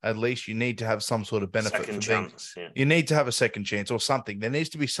 teams, at least you need to have some sort of benefit. Second chance. Yeah. You need to have a second chance or something. There needs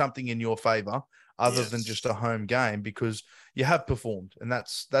to be something in your favor other than just a home game because you have performed, and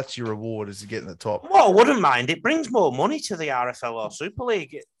that's your reward is to get in the top. Well, I wouldn't mind. It brings more money to the RFL or Super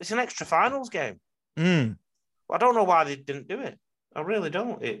League. It's an extra finals game. I don't know why they didn't do it. I really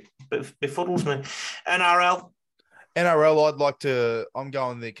don't. It befuddles me. NRL, I'm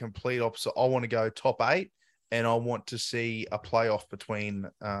going the complete opposite. I want to go top 8. And I want to see a playoff between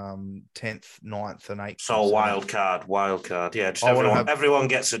 10th, 9th, and 8th. So wild card. Yeah, just everyone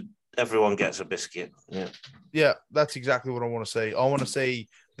gets everyone gets a biscuit. Yeah, that's exactly what I want to see. I want to see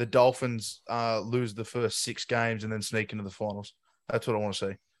the Dolphins lose the first 6 games and then sneak into the finals. That's what I want to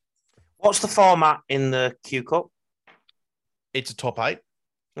see. What's the format in the Q Cup? It's a top 8.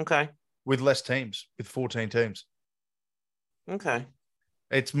 Okay. With less teams, with 14 teams. Okay.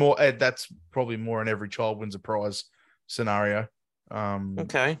 It's more. That's probably more an every child wins a prize scenario.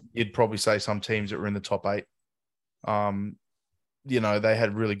 Okay. You'd probably say some teams that were in the top 8. They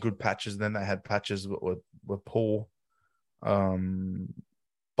had really good patches. Then they had patches that were poor.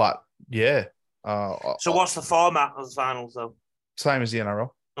 But yeah. So what's the format of the finals, though? Same as the NRL.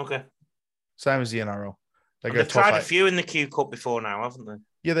 Okay. Same as the NRL. They've tried a few in the Q Cup before now, haven't they?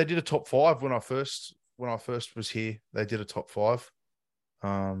 Yeah, they did a top 5 when I first was here. They did a top 5.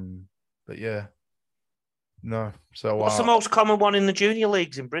 But yeah, no. So what's the most common one in the junior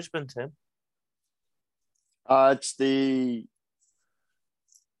leagues in Brisbane, Tim? It's the.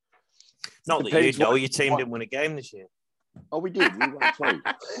 Not that you know, your team didn't win a game this year. Oh, we did. We won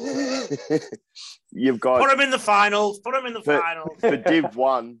 2. You've got. Put them in the finals. For Div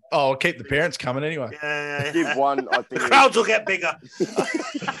 1. Oh, I'll keep the parents coming anyway. Yeah. Div 1, I think. The crowds will get bigger.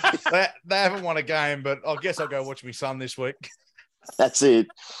 They haven't won a game, but I guess I'll go watch my son this week. That's it.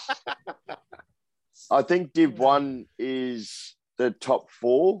 I think Div 1 is the top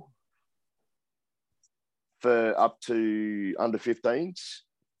 4 for up to under 15s.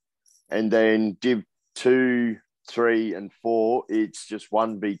 And then Div 2, 3, and 4, it's just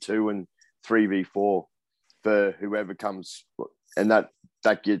 1v2 and 3v4 for whoever comes. And that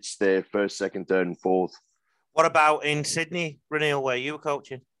gets their first, second, third, and fourth. What about in Sydney, Raneel, where you were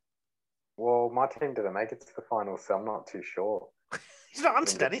coaching? Well, my team didn't make it to the final, so I'm not too sure. He's not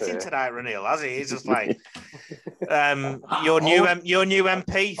answered anything tonight, Raneel, has he? He's just like your new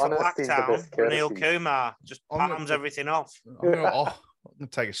MP for Blacktown, Raneel Kumar, just palms everything off. I'm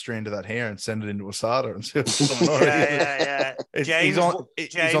gonna take a strand of that hair and send it into Asada and see what's going on. Yeah. James,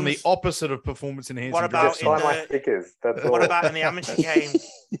 he's on the opposite of performance enhancing. What about stickers? What about in the amateur game?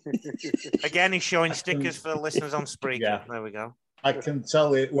 Again, he's showing stickers for the listeners on Spreaker. Yeah. There we go. I can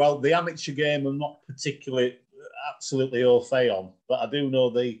tell you. Well, the amateur game, I'm not particularly absolutely au fait on, but I do know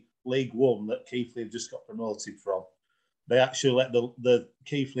the League One that Keighley just got promoted from. They actually let the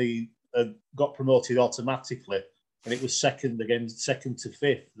Keighley got promoted automatically, and it was second to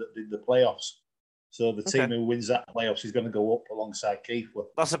fifth that did the playoffs. So the team who wins that playoffs is going to go up alongside Keighley.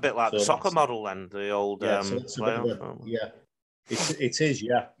 That's a bit like the soccer model, then, the old playoff. It is,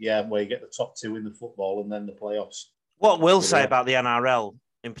 where you get the top 2 in the football and then the playoffs. What we'll say about the NRL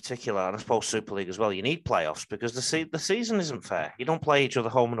in particular, and I suppose Super League as well, you need playoffs because the season isn't fair. You don't play each other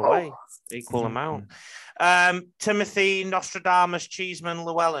home and away, equal amount. Timothy Nostradamus Cheeseman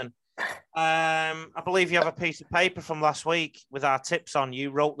Llewellyn. I believe you have a piece of paper from last week with our tips on.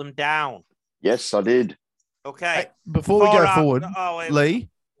 You wrote them down. Yes, I did. Okay. Hey, before we go forward,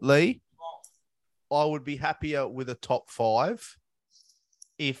 Lee, I would be happier with a top 5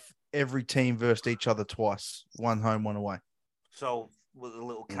 if every team versed each other twice, one home, one away. So with a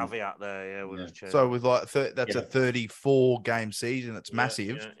little caveat there, So with that's a 34 game season. It's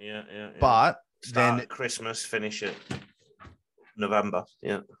massive. Yeah. But start then at Christmas, finish it November.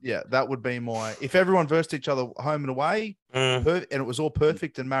 Yeah, that would be my. If everyone versed each other home and away, and it was all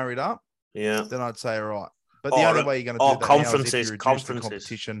perfect and married up, then I'd say all right. But the only way you're going to do that conferences, now is if you reduce the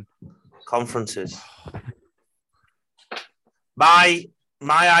competition. Conferences. My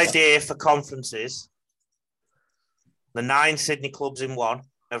idea for conferences: the 9 Sydney clubs in one,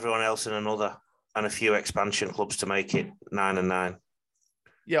 everyone else in another, and a few expansion clubs to make it 9 and 9.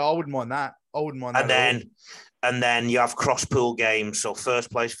 Yeah, I wouldn't mind that. And then you have cross pool games. So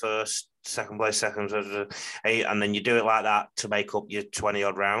first place first, second place second, and then you do it like that to make up your 20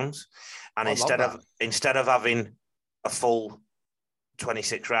 odd rounds. And instead of having a full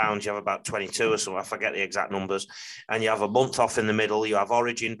 26 rounds, you have about 22 or so. I forget the exact numbers. And you have a month off in the middle. You have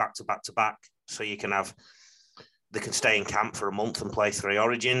Origin back to back to back, so they can stay in camp for a month and play 3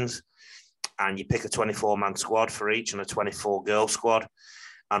 Origins. And you pick a 24-man squad for each and a 24-girl squad.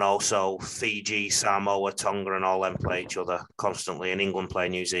 And also Fiji, Samoa, Tonga, and all them play each other constantly. And England play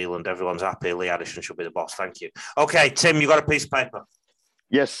New Zealand. Everyone's happy. Lee Addison should be the boss. Thank you. Okay, Tim, you got a piece of paper?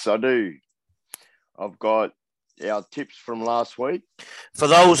 Yes, I do. I've got our tips from last week. For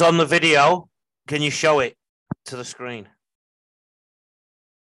those on the video, can you show it to the screen?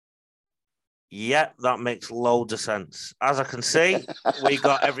 Yeah, that makes loads of sense. As I can see, we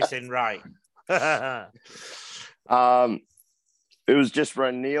got everything right. It was just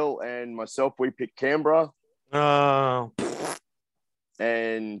Raneel and myself. We picked Canberra. Oh.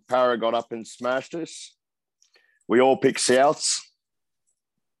 And Para got up and smashed us. We all picked Souths.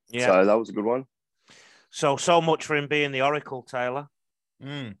 Yeah. So that was a good one. So much for him being the Oracle, Taylor.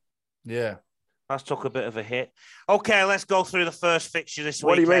 Yeah. That's took a bit of a hit. Okay, let's go through the first fixture this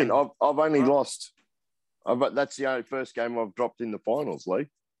What do weekend. you mean? I've only lost. That's the only first game I've dropped in the finals, Lee.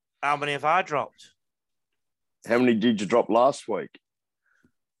 How many have I dropped? How many did you drop last week?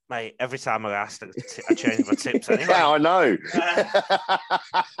 Mate, every time I asked, I changed my tips anyway. Yeah, I know.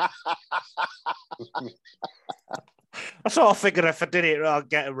 I sort of figured if I did it, I'll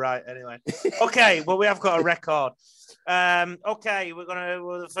get it right anyway. Okay, well, we have got a record. Okay,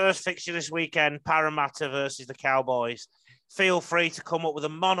 we're the first fixture this weekend, Parramatta versus the Cowboys. Feel free to come up with a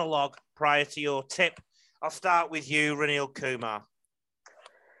monologue prior to your tip. I'll start with you, Raneel Kumar.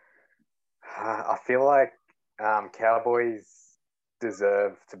 I feel like Cowboys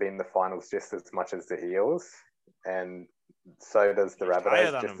deserve to be in the finals just as much as the Eels, and so does the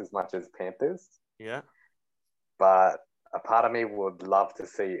Rabbitohs just as much as Panthers. Yeah. But a part of me would love to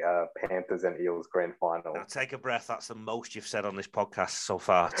see a Panthers and Eels grand final. Now take a breath. That's the most you've said on this podcast so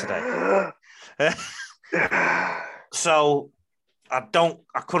far today. So I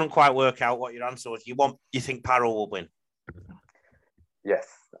couldn't quite work out what your answer was. You think Parra will win? Yes.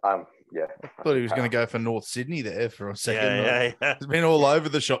 Yeah. I thought he was going to go for North Sydney there for a second. Yeah. He's been all over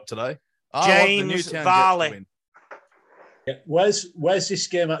the shop today. James Varley. Yeah. Where's this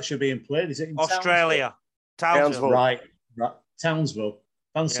game actually being played? Is it in Australia? Townsville. Right. Townsville.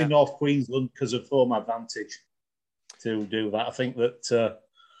 Fancy North Queensland because of home advantage to do that. I think that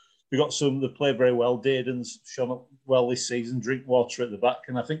we got some that play very well. Dearden's shown up well this season. Drinkwater at the back.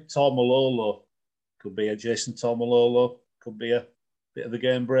 And I think Jason Tormalolo could be a bit of a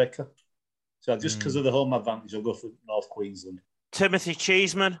game breaker. So just because of the home advantage, I'll go for North Queensland. Timothy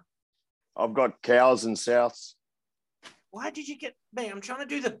Cheeseman. I've got Cows and Souths. Why did you get me? I'm trying to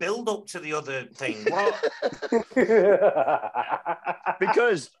do the build up to the other thing. What?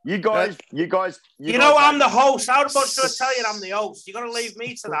 Because you guys. I'm the host. How much do I tell you I'm the host? You got to leave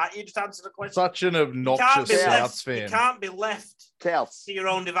me to that. You just answer the question. Such an obnoxious Souths fan. You can't be left Cows to your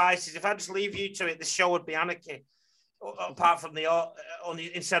own devices. If I just leave you to it, the show would be anarchy. Apart from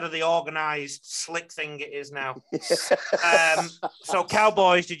instead of the organised slick thing it is now. So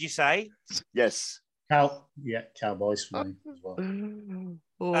Cowboys, did you say? Yes. Cowboys for me as well.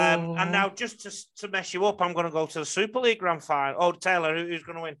 And now, just to mess you up, I'm going to go to the Super League Grand Final. Oh, Taylor, who's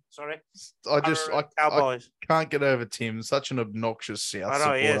going to win? Sorry. I Cowboys. can't get over Tim. Such an obnoxious South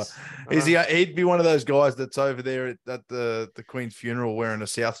supporter. He'd be one of those guys that's over there at the Queen's funeral wearing a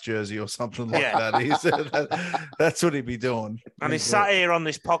South jersey or something like that. That's what he'd be doing. And he's sat here on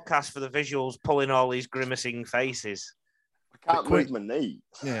this podcast for the visuals, pulling all these grimacing faces. I can't move my knee.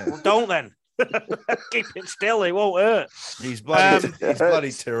 Yeah. Well, don't then. Keep it still. It won't hurt. He's bloody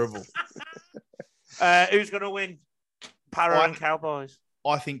terrible. Who's going to win? Parra and Cowboys.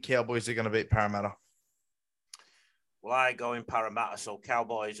 I think Cowboys are going to beat Parramatta. Well, I go in Parramatta, so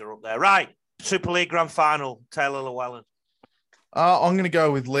Cowboys are up there. Right. Super League Grand Final. Taylor Llewellyn. I'm going to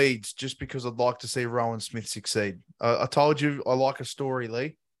go with Leeds just because I'd like to see Rowan Smith succeed. I told you I like a story,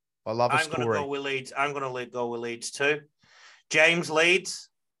 Lee. I love a story. I'm going to go with Leeds. I'm going to go with Leeds too. James, Leeds.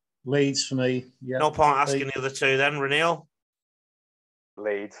 Leeds for me. Yeah. No point asking the other two then, Raneel.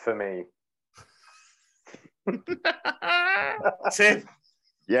 Leeds for me. Tim?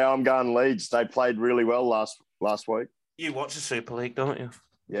 Yeah, I'm going Leeds. They played really well last week. You watch the Super League, don't you?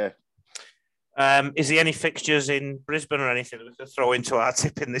 Yeah. Is there any fixtures in Brisbane or anything we could throw into our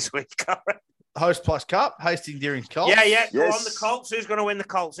tipping this week? Host plus Cup, Hastings Deering's Colts. Yeah. Go on the Colts. Who's going to win the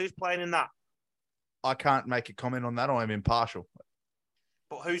Colts? Who's playing in that? I can't make a comment on that. I'm impartial.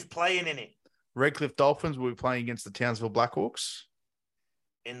 But who's playing in it? Redcliffe Dolphins will be playing against the Townsville Blackhawks.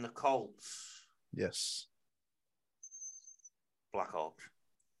 In the Colts? Yes. Blackhawks.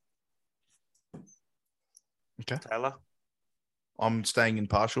 Okay. Taylor? I'm staying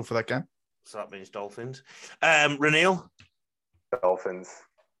impartial for that game. So that means Dolphins. Raneel? Dolphins.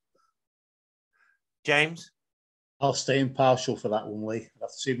 James? I'll stay impartial for that one, Lee. I'll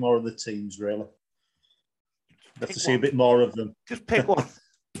have to see more of the teams, really. I'll have to see a bit more of them. Just pick one.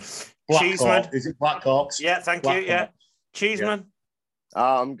 Cheeseman. Is it Blackhawks? Yeah, thank you. Yeah. Cheeseman.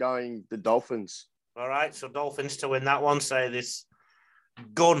 Yeah. I'm going the Dolphins. All right, so Dolphins to win that one. Say this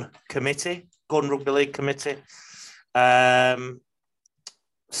Gun Rugby League Committee.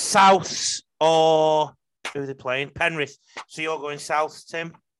 Souths or who are they playing? Penrith. So you're going Souths,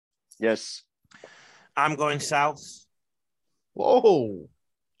 Tim? Yes. I'm going Souths. Whoa.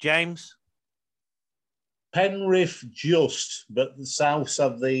 James? Penrith but the Souths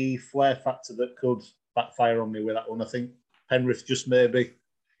have the flair factor that could backfire on me with that one. I think Penrith just maybe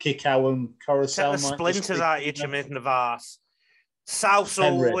kick out and Coruscant. Take the splinters out of you, Jamaican Navas. Souths will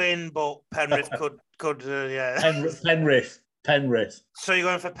Penrith. win, but Penrith could yeah. Penrith. So you're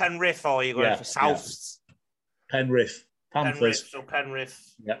going for Penrith or you're going for Souths? Penrith. Panthers. So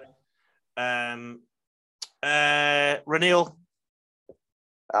Penrith. Yeah. Raneel.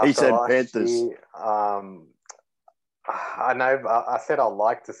 He said last Panthers. year, I know. I said I'd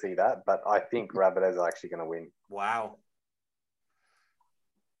like to see that, but I think Rabbitohs are actually going to win. Wow.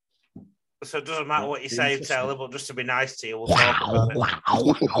 So it doesn't matter what you say, Taylor, but just to be nice to you, we'll talk about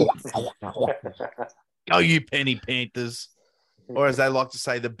it. Go you Penny Panthers. Or as they like to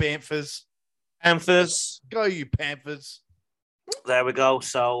say, the Panthers. Panthers. Go you Panthers. There we go.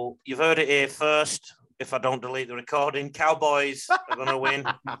 So you've heard it here first. If I don't delete the recording, Cowboys are going to win.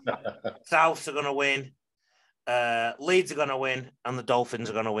 Souths are going to win. Leeds are going to win. And the Dolphins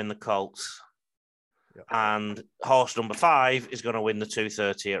are going to win the Colts. Yep. And horse number 5 is going to win the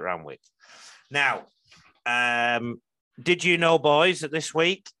 2:30 at Randwick. Now, did you know, boys, that this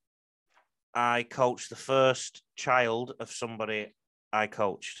week I coached the first child of somebody I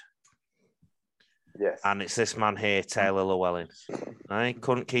coached? Yes. And it's this man here, Taylor Llewellyn. I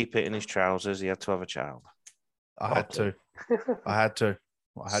couldn't keep it in his trousers. He had to have a child. I had to.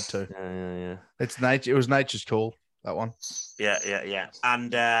 Yeah. It's nature. It was nature's call, that one. Yeah.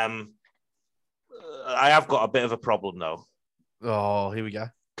 And I have got a bit of a problem, though. Oh, here we go.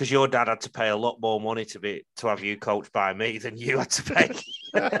 Because your dad had to pay a lot more money to have you coached by me than you had to pay.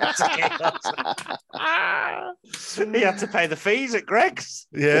 He had to pay the fees at Greg's.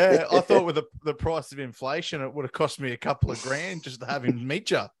 Yeah, I thought with the price of inflation, it would have cost me a couple of grand just to have him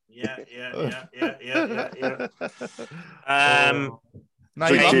meet you. Yeah. No,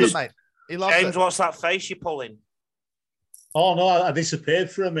 he loved it, mate. He loved James, it. what's that face you're pulling? Oh no, I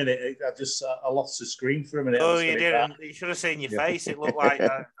disappeared for a minute. I lost the screen for a minute. Oh, you didn't. You should have seen your face. It looked like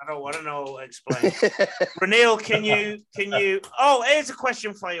I don't want to know. Explain. Raneel, can you? Oh, here's a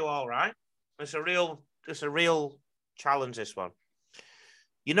question for you. All right, it's a real challenge. This one.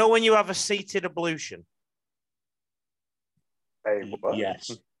 You know when you have a seated ablution,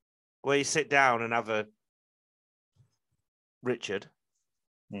 Yes. where you sit down and have a Richard,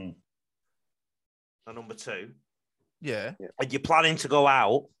 Hmm. a number 2. Yeah. And you're planning to go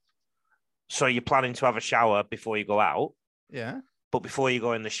out, so you're planning to have a shower before you go out. Yeah. But before you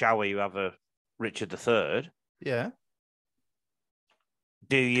go in the shower, you have a Richard III. Yeah.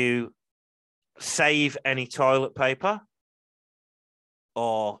 Do you save any toilet paper,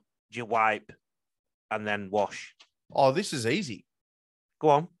 or do you wipe and then wash? Oh, this is easy. Go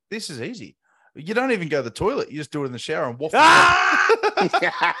on. This is easy. You don't even go to the toilet. You just do it in the shower and waffle.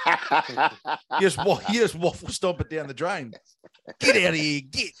 You just waffle stomp it down the drain. Get out of here.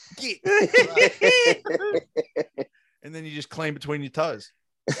 Get. And then you just clean between your toes.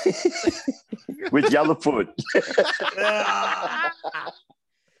 With the other foot.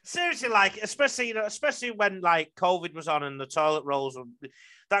 Seriously, like, especially when like COVID was on and the toilet rolls,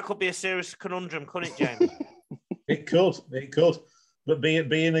 that could be a serious conundrum, couldn't it, James? It could. But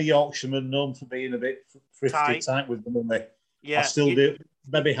being a Yorkshireman, known for being a bit thrifty, tight with the money, Yeah, I still do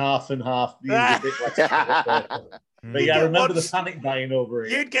maybe half and half. Use a bit less. But yeah, I remember the panic buying over it.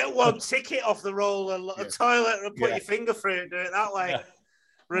 You'd get one ticket off the roll and a toilet and put your finger through it and do it that way.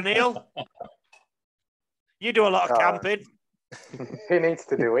 Raneel, you do a lot of camping. Who needs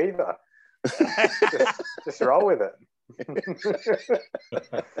to do either? just roll with it.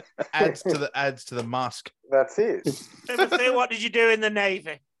 adds to the musk. That's it. Timothy, what did you do in the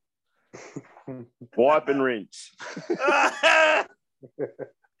Navy? Wipe and rinse.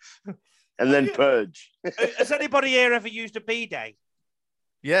 And then purge. Has anybody here ever used a bidet?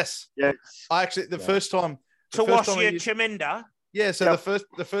 Yes. Yes. I actually the first time To wash your chiminder? Yeah, so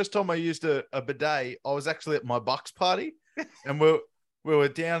the first time I used a bidet, I was actually at my Bucks party, and we were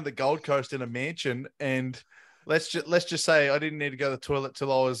down the Gold Coast in a mansion, and let's just say I didn't need to go to the toilet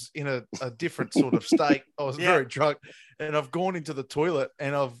till I was in a different sort of state. I was very drunk, and I've gone into the toilet,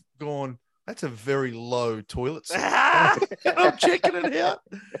 and I've gone, that's a very low toilet seat. And I'm checking it out.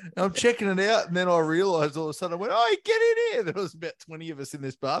 And then I realized all of a sudden, I went, oh, get in here. There was about 20 of us in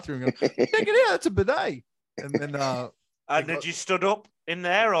this bathroom going, check it out. It's a bidet. And then... did you stood up in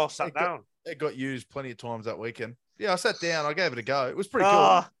there or sat down? It got used plenty of times that weekend. Yeah, I sat down. I gave it a go. It was pretty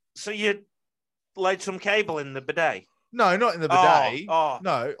cool. So you laid some cable in the bidet? No, not in the bidet. Oh.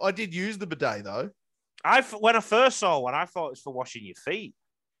 No, I did use the bidet, though. When I first saw one, I thought it was for washing your feet.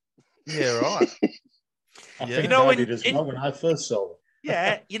 Yeah, right. I Yeah. think You know, I did as well when I first saw it.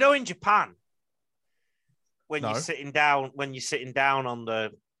 Yeah, in Japan, when you're sitting down on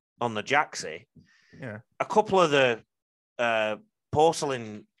the jacksie, Yeah. a couple of the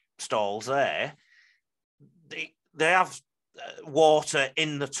porcelain stalls there, they have water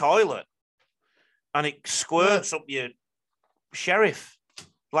in the toilet, and it squirts up your sheriff.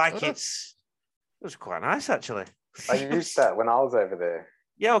 Like it was quite nice, actually. I used that when I was over there.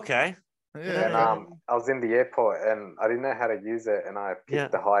 Yeah, okay. Yeah. And I was in the airport and I didn't know how to use it, and I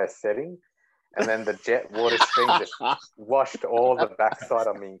picked the highest setting, and then the jet water stream just washed all the backside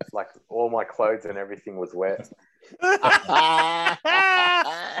of me, like all my clothes and everything was wet.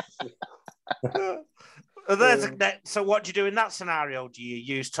 So what do you do in that scenario? Do you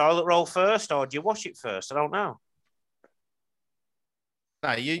use toilet roll first or do you wash it first? I don't know.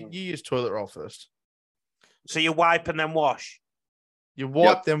 No, you use toilet roll first. So you wipe and then wash? You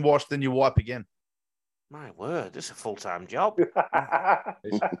wipe, then wash, then you wipe again. My word, this is a full-time job.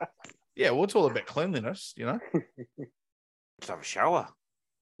 Yeah, well, it's all about cleanliness, you know. Just have a shower.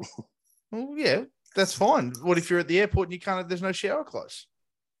 Well, yeah, that's fine. What if you're at the airport and you can't? There's no shower close.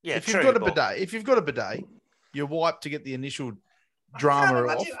 Yeah, if you've got a bidet, you wipe to get the initial drama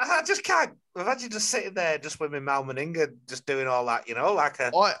off. I just can't imagine just sitting there just with my Mal Meninga just doing all that, you know, like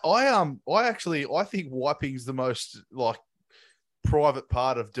a. I think wiping is the most like private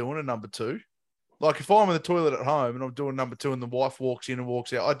part of doing a number two. Like if I'm in the toilet at home and I'm doing number two and the wife walks in and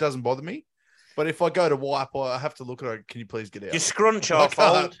walks out, it doesn't bother me. But if I go to wipe, I have to look at her. Can you please get out? You scrunch or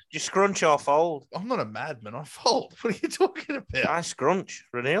fold. You scrunch or fold. I'm not a madman. I fold. What are you talking about? I scrunch,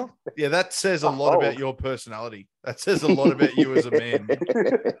 Raneel. Yeah, that says a lot about your personality. That says a lot about you as a man.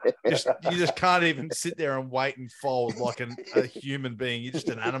 You just can't even sit there and wait and fold like a human being. You're just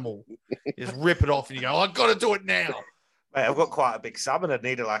an animal. You just rip it off and you go, I've got to do it now. Mate, I've got quite a big salmon. I'd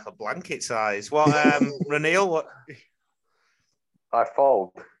need it like a blanket size. What, Raneel? What? I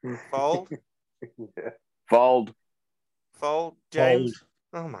fold. Fold? Yeah. Fold. Fold, James?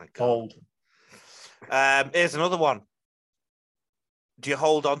 Fold. Oh, my God. Fold. Here's another one. Do you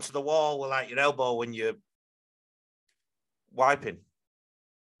hold onto the wall with like your elbow when you're wiping?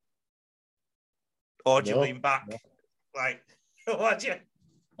 Or do you lean back? No. Like, what do you?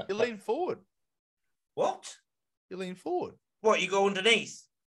 You lean forward. What? You lean forward. What, you go underneath?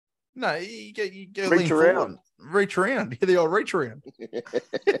 No, you go reach lean around. Forward. Reach around. Yeah, they all reach around.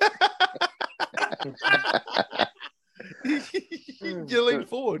 You lean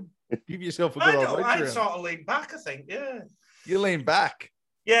forward. Give yourself a good old reach around. I sort of lean back, I think, yeah. You lean back.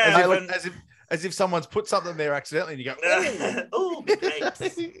 Yeah. As if someone's put something there accidentally and you go, oh, my grapes.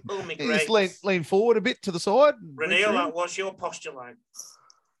 Oh, my grapes. You just lean forward a bit to the side. Raneel, what's your posture like?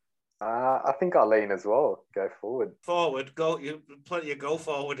 I think I'll lean as well. Go forward. Forward. Go. You plenty of go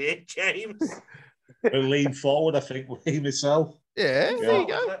forward here, James. I'll lean forward, I think, me myself. Yeah, there you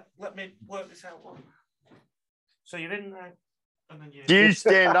go. Let me work this out. So you're in there. And then Do you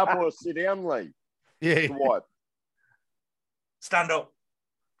stand up or sit down, Lee? Yeah. Wipe. Stand up.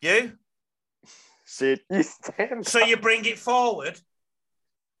 You? Sit. You stand So up. you bring it forward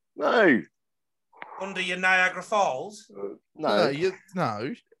No. under your Niagara Falls? No.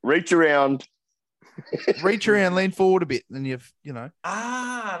 No. Reach around. Reach around, lean forward a bit, and you know.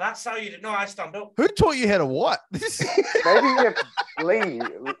 Ah, that's how you do. No, I stand up. Who taught you how to what?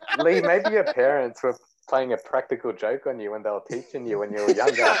 Maybe maybe your parents were playing a practical joke on you when they were teaching you when you were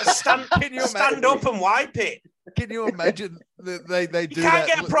younger. Stand up and wipe it. Can you imagine that they do You can't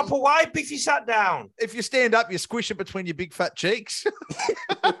that? get a proper wipe if you sat down. If you stand up, you squish it between your big fat cheeks.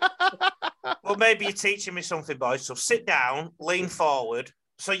 Well, maybe you're teaching me something, boys. So sit down, lean forward.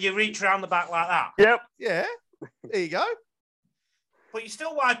 So you reach around the back like that. Yep. Yeah. There you go. But you're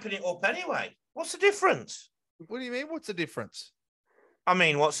still wiping it up anyway. What's the difference? What do you mean? What's the difference? I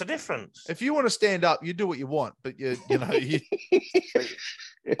mean, what's the difference? If you want to stand up, you do what you want, but I'm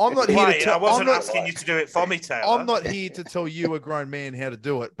not here to tell. I wasn't asking you to do it for me, Taylor. I'm not here to tell you, a grown man, how to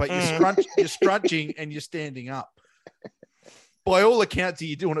do it, but you're scrunching and you're standing up. By all accounts,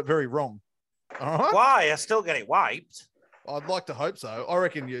 you're doing it very wrong. All right? Why? I still get it wiped. I'd like to hope so. I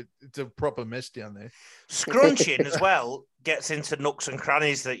reckon it's a proper mess down there. Scrunching as well gets into nooks and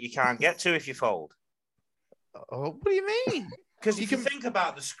crannies that you can't get to if you fold. Oh, what do you mean? Because you can think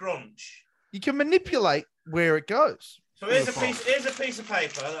about the scrunch. You can manipulate where it goes. So here's a piece of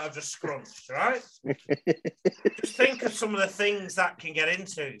paper that I've just scrunched, right? Just think of some of the things that can get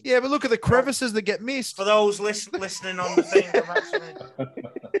into. Yeah, but look at the crevices that get missed. For those listening on the thing,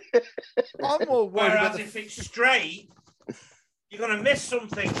 I'm more worried about if it's straight, you're going to miss some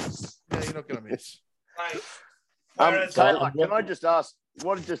things. Yeah, you're not going to miss. Taylor, can I just ask,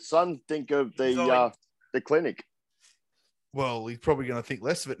 what did your son think of the clinic? Well, he's probably going to think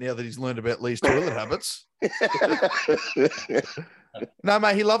less of it now that he's learned about Lee's toilet habits. No,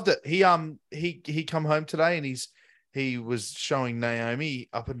 mate, he loved it. He come home today and he was showing Naomi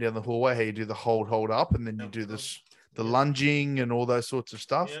up and down the hallway how you do the hold up, and then you do the lunging and all those sorts of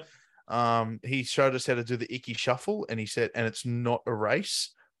stuff. Yeah. He showed us how to do the icky shuffle, and he said, and it's not a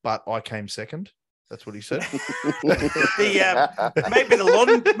race, but I came second. That's what he said. Maybe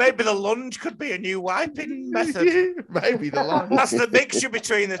the lunge could be a new wiping method. Maybe the lunge. That's the mixture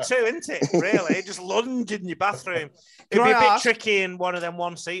between the two, isn't it? Really, just lunge in your bathroom. It'd be a bit tricky in one of them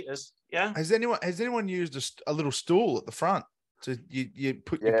one-seaters. Yeah. Has anyone used a little stool at the front? So you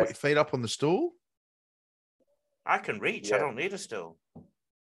put your feet up on the stool? I can reach. Yeah. I don't need a stool.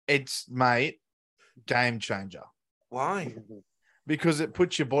 It's, mate, game changer. Why? Because it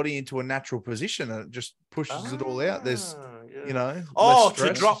puts your body into a natural position and it just pushes it all out. There's,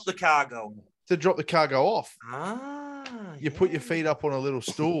 to drop the cargo. To drop the cargo off. You put your feet up on a little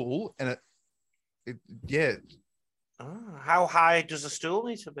stool and it. How high does a stool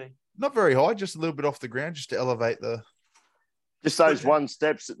need to be? Not very high, just a little bit off the ground, just to elevate the. Just those one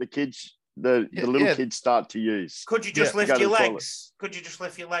steps that the kids, the little kids start to use. Could you just lift your legs? Could you just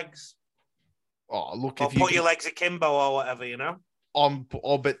lift your legs? Oh, look! Or put your legs akimbo or whatever, you know.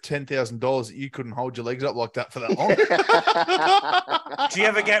 I'll bet $10,000 that you couldn't hold your legs up like that for that long. Do you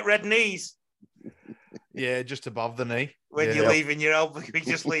ever get red knees? Yeah, just above the knee. When you're leaving your elbow, you're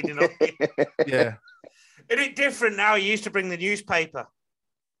just leaning up. Yeah. Is it different now? You used to bring the newspaper.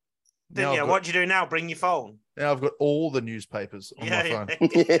 Didn't you? What do you do now? Bring your phone. Now I've got all the newspapers on my phone.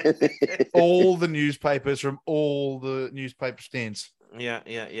 All the newspapers from all the newspaper stands. Yeah.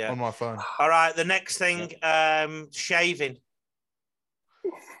 On my phone. All right. The next thing, shaving.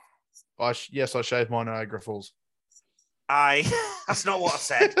 I shaved my Niagara Falls. That's not what I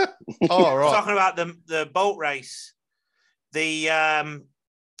said. Oh, right. I'm talking about the boat race. In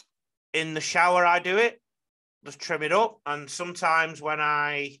the shower, I do it. Just trim it up. And sometimes when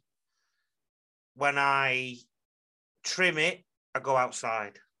I trim it, I go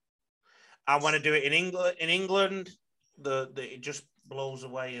outside. And when I do it in England, it just blows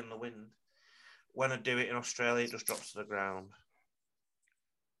away in the wind. When I do it in Australia, it just drops to the ground.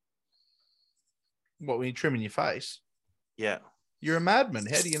 What, when you're trimming your face? Yeah. You're a madman.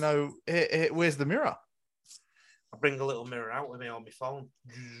 How do you know? Where's the mirror? I bring a little mirror out with me on my phone.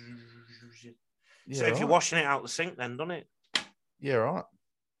 Yeah, so if you're washing it out the sink, then, doesn't it? Yeah, right.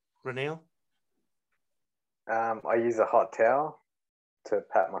 Raneel? I use a hot towel to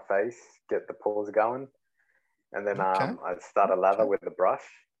pat my face, get the pores going. And then I start a lather with the brush.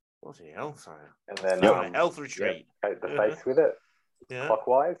 Bloody hell, sorry. And then health retreat. Coat the face with it,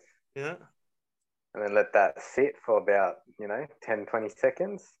 clockwise. Yeah. And then let that sit for about, 10, 20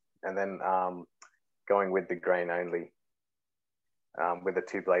 seconds. And then going with the grain only with a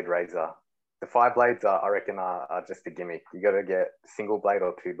 2-blade razor. The 5 blades, I reckon, are just a gimmick. You got to get single blade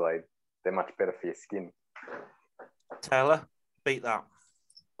or 2-blade. They're much better for your skin. Taylor, beat that.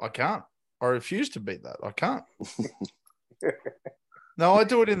 I can't. I refuse to beat that. I can't. No, I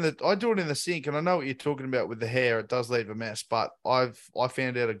do it in the sink, and I know what you're talking about with the hair. It does leave a mess, but I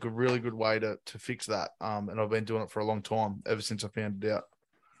found out a really good way to fix that. And I've been doing it for a long time, ever since I found it out.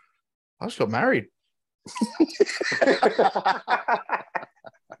 I just got married.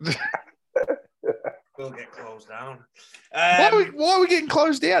 We'll get closed down. Why are we getting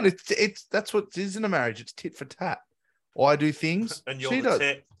closed down? It's that's what it is in a marriage. It's tit for tat. I do things, and you're she the does.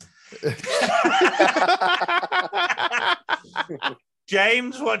 tit.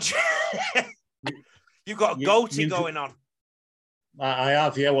 James, you've got a goatee going on. I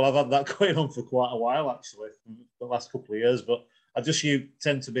have, yeah. Well, I've had that going on for quite a while, actually, the last couple of years. But you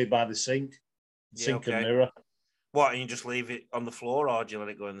tend to be by the sink and mirror. What? And you just leave it on the floor, or do you let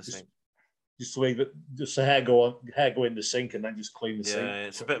it go in the sink? Just leave it. Just the hair go in the sink, and then just clean the sink. Yeah,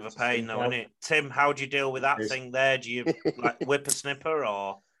 it's a bit of a pain, though, isn't it? Tim, how do you deal with that thing there? Do you whip a snipper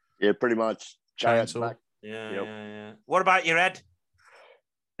or? Yeah, pretty much. Chainsaw. Yeah. What about your head?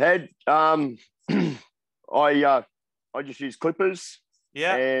 Head, I just use clippers.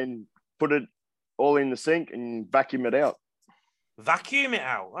 Yeah. And put it all in the sink and vacuum it out. Vacuum it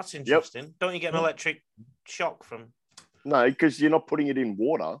out? That's interesting. Yep. Don't you get an electric shock from? No, because you're not putting it in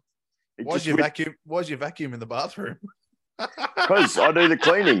water. Why's your vacuum in the bathroom? Because I do the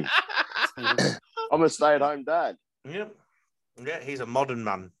cleaning. I'm a stay-at-home dad. Yep. Yeah, he's a modern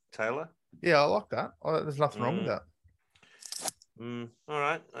man, Taylor. Yeah, I like that. There's nothing wrong with that. All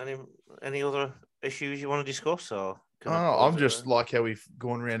right. Any other issues you want to discuss? Or I'm just like how we've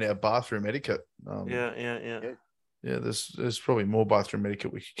gone around our bathroom etiquette. Yeah. There's probably more bathroom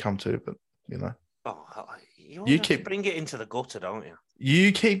etiquette we could come to, but you keep bring it into the gutter, don't you?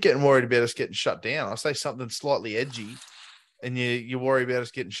 You keep getting worried about us getting shut down. I say something slightly edgy, and you worry about us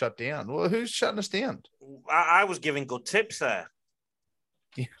getting shut down. Well, who's shutting us down? I was giving good tips there.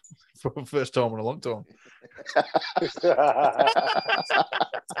 For the first time in a long time.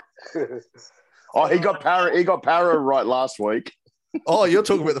 Oh, he got Para right last week. Oh, you're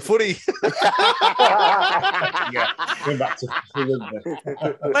talking about the footy. Yeah, going back to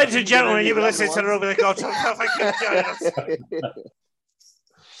Ladies and gentlemen, you've been listening to the Rugby League Coach. Thank you for joining us.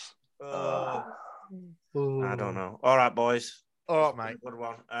 I don't know. All right, boys. All right, mate. Good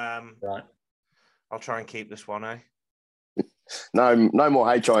one. right. I'll try and keep this one, eh? No more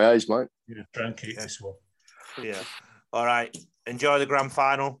HIAs, mate. Yeah, try and keep this one. Yeah. All right. Enjoy the grand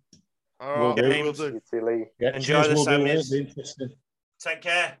final. All right, we'll do. Yeah, Enjoy the we'll do it. semis. It'll be interesting. Take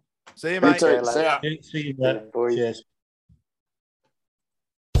care. See you, mate. See ya. See you, mate. Cheers.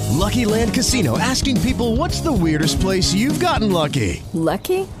 Lucky Land Casino, asking people, what's the weirdest place you've gotten lucky?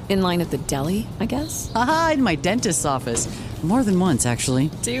 Lucky? In line at the deli, I guess? Aha, in my dentist's office. More than once,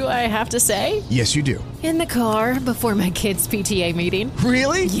 actually. Do I have to say? Yes, you do. In the car before my kids' PTA meeting.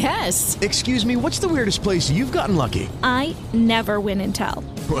 Really? Yes. Excuse me, what's the weirdest place you've gotten lucky? I never win and tell.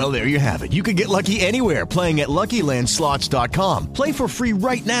 Well, there you have it. You can get lucky anywhere, playing at LuckyLandSlots.com. Play for free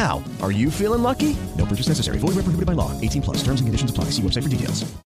right now. Are you feeling lucky? No purchase necessary. Void where prohibited by law. 18+. Terms and conditions apply. See website for details.